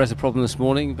carburetor problem this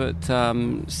morning, but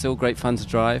still great fun to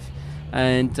drive.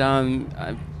 And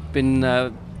I've been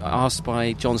asked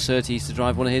by John Surtees to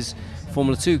drive one of his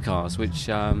Formula 2 cars, which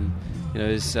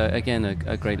is again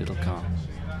a great little car.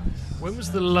 When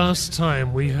was the last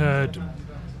time we heard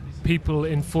people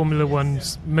in Formula 1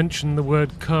 mention the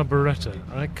word carburetor?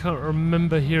 I can't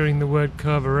remember hearing the word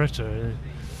carburetor.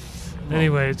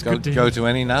 Anyway, it's good to go to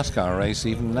any NASCAR race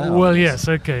even now. Well, yes,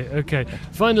 okay.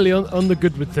 Finally, on the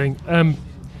Goodwood thing,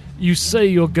 you say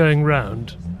you're going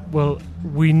round. Well,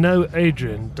 we know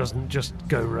Adrian doesn't just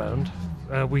go round.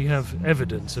 We have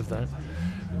evidence of that.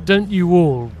 Don't you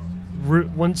all,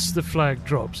 once the flag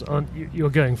drops, you're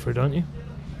going for it, aren't you?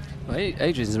 Well,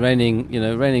 Adrian's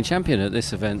reigning champion at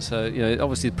this event, so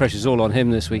obviously the pressure's all on him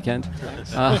this weekend.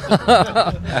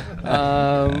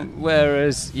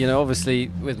 Whereas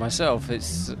obviously with myself,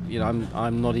 it's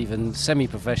I'm not even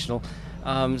semi-professional,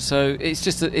 so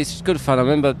it's good fun. I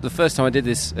remember the first time I did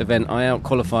this event, I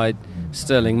out-qualified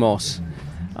Sterling Moss.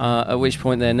 At which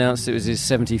point they announced it was his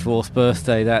 74th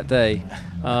birthday that day,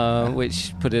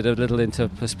 which put it a little into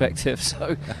perspective.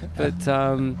 So, but.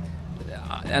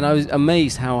 And I was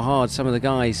amazed how hard some of the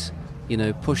guys,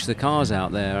 push the cars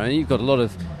out there. And you've got a lot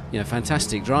of,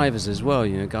 fantastic drivers as well.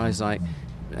 Guys like,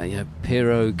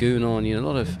 Pirro, Gounon. A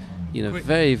lot of,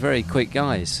 very, very quick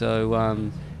guys. So,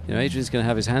 Adrian's going to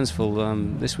have his hands full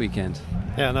this weekend.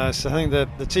 Yeah, no. So I think the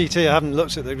TT. I haven't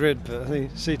looked at the grid, but I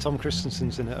think see Tom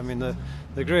Christensen's in it. I mean, the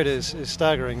grid is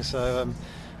staggering. So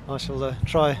I shall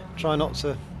try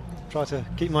to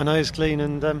keep my nose clean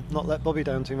and not let Bobby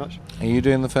down too much. Are you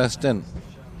doing the first stint?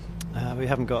 We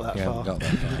haven't got that far.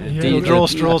 We'll draw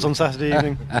straws on Saturday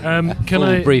evening.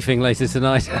 Full briefing later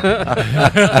tonight.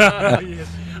 Yes.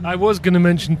 I was going to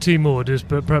mention team orders,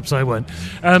 but perhaps I won't.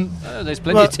 There's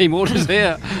plenty of team orders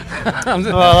here.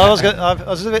 I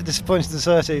was a bit disappointed the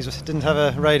Surtees didn't have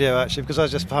a radio, actually, because I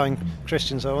was just behind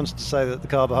Christian, so I wanted to say that the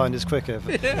car behind is quicker.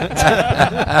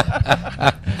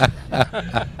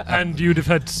 And you'd have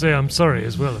had to say I'm sorry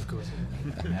as well, of course.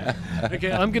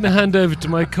 Okay, I'm going to hand over to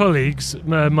my colleagues,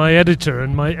 my editor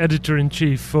and my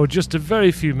editor-in-chief, for just a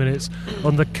very few minutes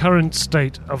on the current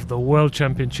state of the World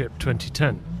Championship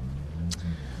 2010.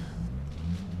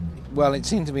 Well, it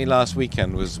seemed to me last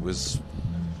weekend was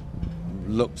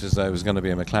looked as though it was going to be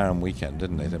a McLaren weekend,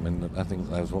 didn't it? I mean, I think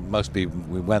that was what most people,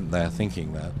 we went there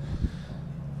thinking that.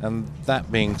 And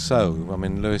that being so, I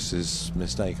mean, Lewis's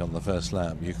mistake on the first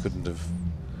lap, you couldn't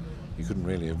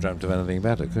really have dreamt of anything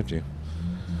better, could you?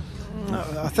 No,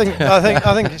 I think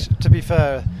to be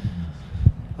fair,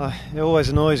 it always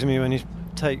annoys me when you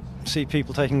see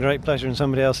people taking great pleasure in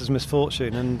somebody else's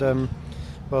misfortune, and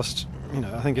whilst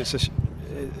I think it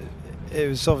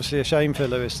was obviously a shame for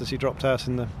Lewis that he dropped out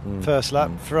in the first lap.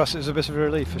 For us, it was a bit of a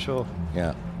relief for sure.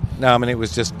 Yeah, no, I mean it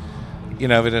was just if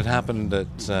it had happened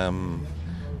at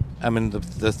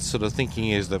the sort of thinking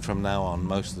is that from now on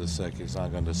most of the circuits are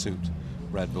going to suit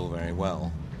Red Bull very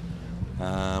well.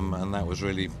 And that was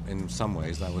really, in some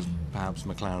ways, that was perhaps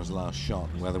McLaren's last shot,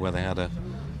 where they had a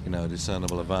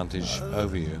discernible advantage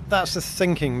over you. That's the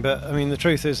thinking, but I mean the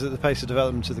truth is that the pace of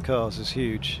development of the cars is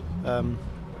huge.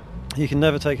 You can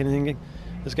never take anything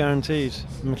as guaranteed.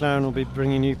 McLaren will be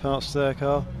bringing new parts to their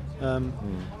car.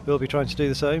 We'll be trying to do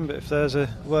the same, but if there's a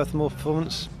worth more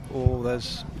performance, or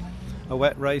there's a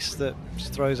wet race that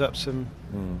throws up some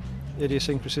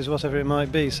idiosyncrasies, whatever it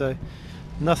might be, so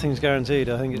nothing's guaranteed.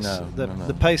 I think it's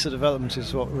the pace of development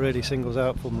is what really singles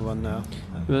out Formula 1 now.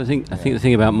 Well, I think the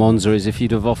thing about Monza is if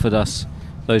you'd have offered us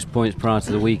those points prior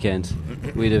to the weekend,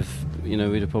 we'd have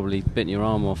probably bitten your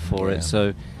arm off for it.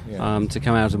 So to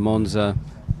come out of Monza,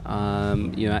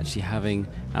 actually having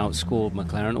outscored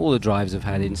McLaren, all the drivers have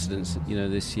had incidents,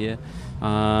 this year,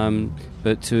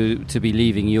 but to be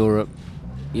leaving Europe,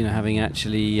 having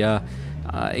actually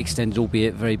extended,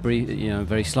 albeit very brief,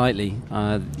 very slightly,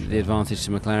 the advantage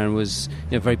to McLaren was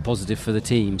very positive for the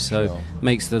team. So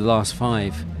makes the last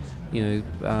 5, going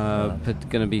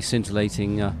to be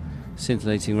scintillating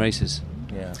races.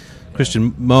 Yeah.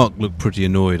 Christian, Mark looked pretty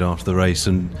annoyed after the race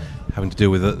and having to deal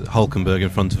with Hulkenberg in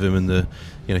front of him, and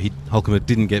Hulkenberg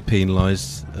didn't get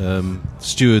penalised.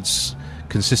 Stewards'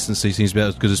 consistency seems to be about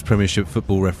as good as Premiership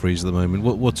football referees at the moment.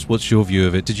 What's your view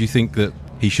of it? Did you think that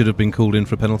he should have been called in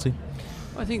for a penalty?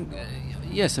 I think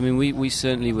yes. I mean, we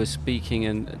certainly were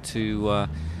speaking to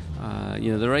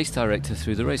the race director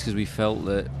through the race, because we felt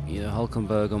that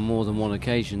Hulkenberg on more than one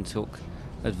occasion took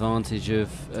advantage of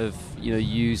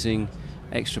using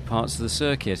extra parts of the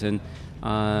circuit, and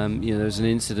there was an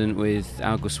incident with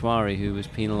Alguersuari who was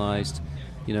penalised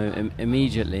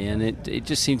immediately, and it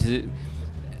just seemed to,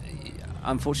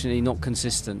 unfortunately, not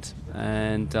consistent,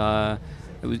 and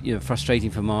it was frustrating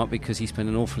for Mark, because he spent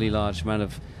an awfully large amount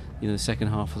of the second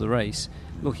half of the race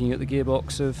looking at the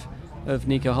gearbox of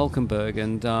Nico Hulkenberg,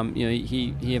 and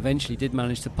he eventually did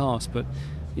manage to pass, but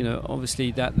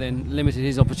obviously that then limited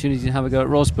his opportunity to have a go at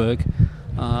Rosberg.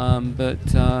 But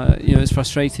it's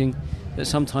frustrating that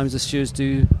sometimes the stewards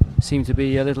do seem to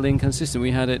be a little inconsistent.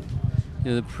 We had it,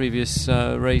 the previous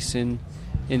race in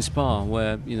Spa,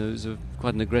 where it was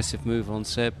quite an aggressive move on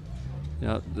Seb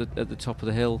at the top of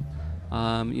the hill.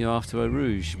 After Eau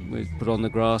Rouge, we put on the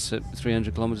grass at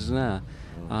 300 kilometres an hour.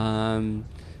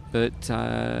 But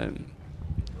on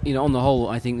the whole,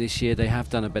 I think this year they have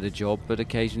done a better job. But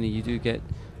occasionally you do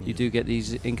get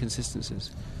these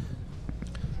inconsistencies.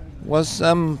 Was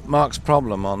Mark's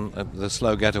problem on the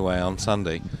slow getaway on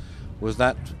Sunday, was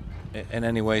that in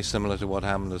any way similar to what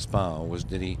happened at Spa, or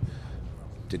did he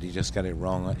just get it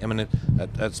wrong? I mean,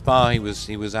 at Spa he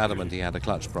was adamant he had a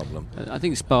clutch problem. I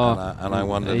think Spa, and I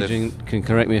wondered Adrian can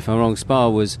correct me if I'm wrong, Spa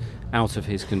was out of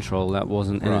his control. That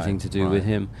wasn't anything to do with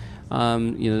him.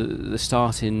 The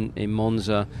start in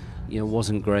Monza,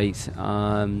 wasn't great.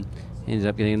 Ended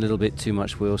up getting a little bit too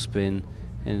much wheel spin.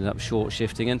 Ended up short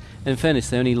shifting, and in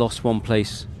fairness, they only lost one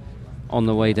place on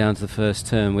the way down to the first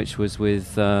turn, which was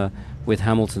with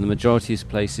Hamilton. The majority of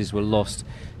places were lost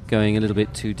going a little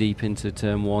bit too deep into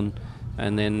turn 1,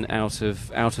 and then out of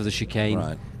the chicane.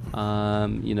 Right.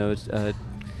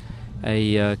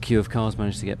 A queue of cars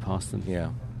managed to get past them.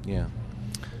 Yeah.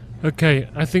 Okay,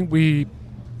 I think we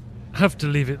have to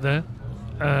leave it there.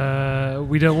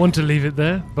 We don't want to leave it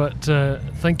there, but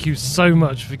thank you so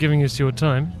much for giving us your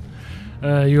time.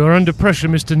 You are under pressure,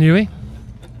 Mr. Newey,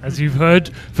 as you've heard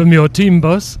from your team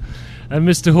boss, and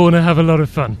Mr. Horner, have a lot of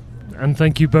fun. And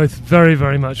thank you both very,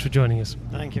 very much for joining us.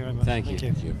 Thank you very much. Thank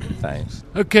you. Thanks.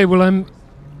 Okay, well, I'm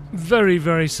very,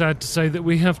 very sad to say that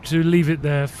we have to leave it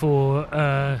there for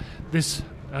this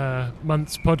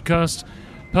month's podcast,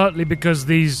 partly because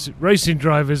these racing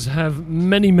drivers have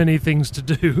many, many things to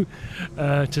do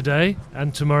today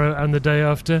and tomorrow and the day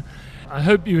after. I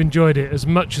hope you enjoyed it as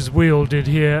much as we all did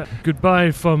here.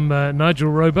 Goodbye from Nigel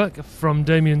Roebuck, from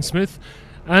Damien Smith,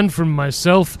 and from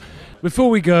myself. Before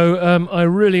we go, I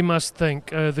really must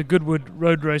thank the Goodwood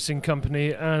Road Racing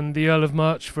Company and the Earl of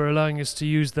March for allowing us to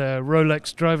use their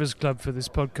Rolex Drivers Club for this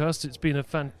podcast. It's been a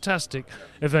fantastic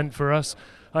event for us.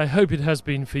 I hope it has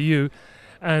been for you.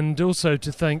 And also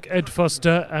to thank Ed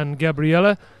Foster and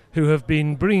Gabriella, who have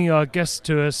been bringing our guests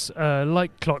to us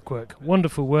like clockwork.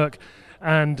 Wonderful work.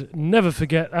 And never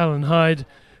forget Alan Hyde,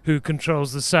 who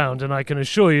controls the sound. And I can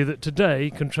assure you that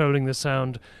today, controlling the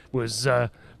sound was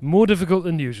more difficult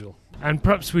than usual. And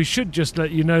perhaps we should just let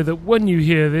you know that when you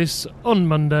hear this on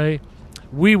Monday,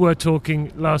 we were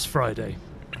talking last Friday.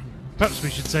 Perhaps we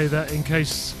should say that in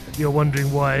case you're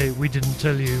wondering why we didn't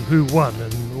tell you who won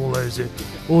and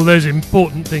all those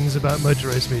important things about motor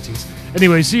race meetings.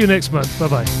 Anyway, see you next month.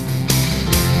 Bye-bye.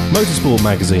 Motorsport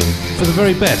Magazine, for the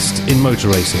very best in motor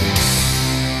racing.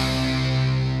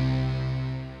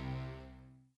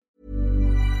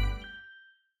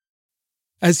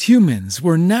 As humans,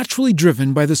 we're naturally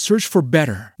driven by the search for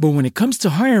better. But when it comes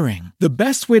to hiring, the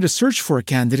best way to search for a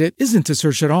candidate isn't to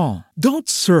search at all. Don't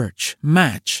search,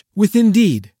 match with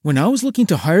Indeed. When I was looking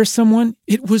to hire someone,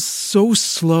 it was so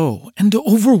slow and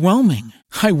overwhelming.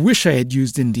 I wish I had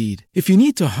used Indeed. If you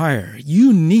need to hire,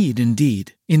 you need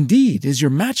Indeed. Indeed is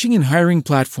your matching and hiring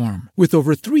platform with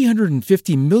over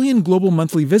 350 million global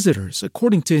monthly visitors,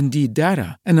 according to Indeed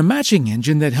data, and a matching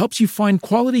engine that helps you find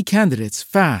quality candidates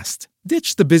fast.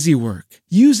 Ditch the busy work.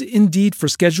 Use Indeed for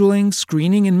scheduling,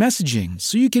 screening, and messaging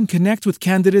so you can connect with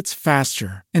candidates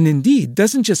faster. And Indeed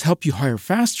doesn't just help you hire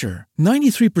faster.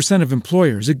 93% of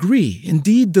employers agree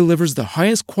Indeed delivers the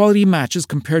highest quality matches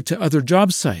compared to other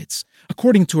job sites,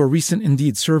 according to a recent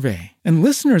Indeed survey. And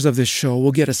listeners of this show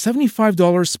will get a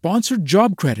 $75 sponsored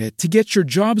job credit to get your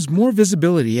jobs more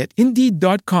visibility at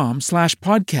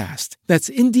Indeed.com/podcast. That's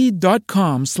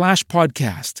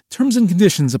Indeed.com/podcast. Terms and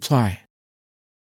conditions apply.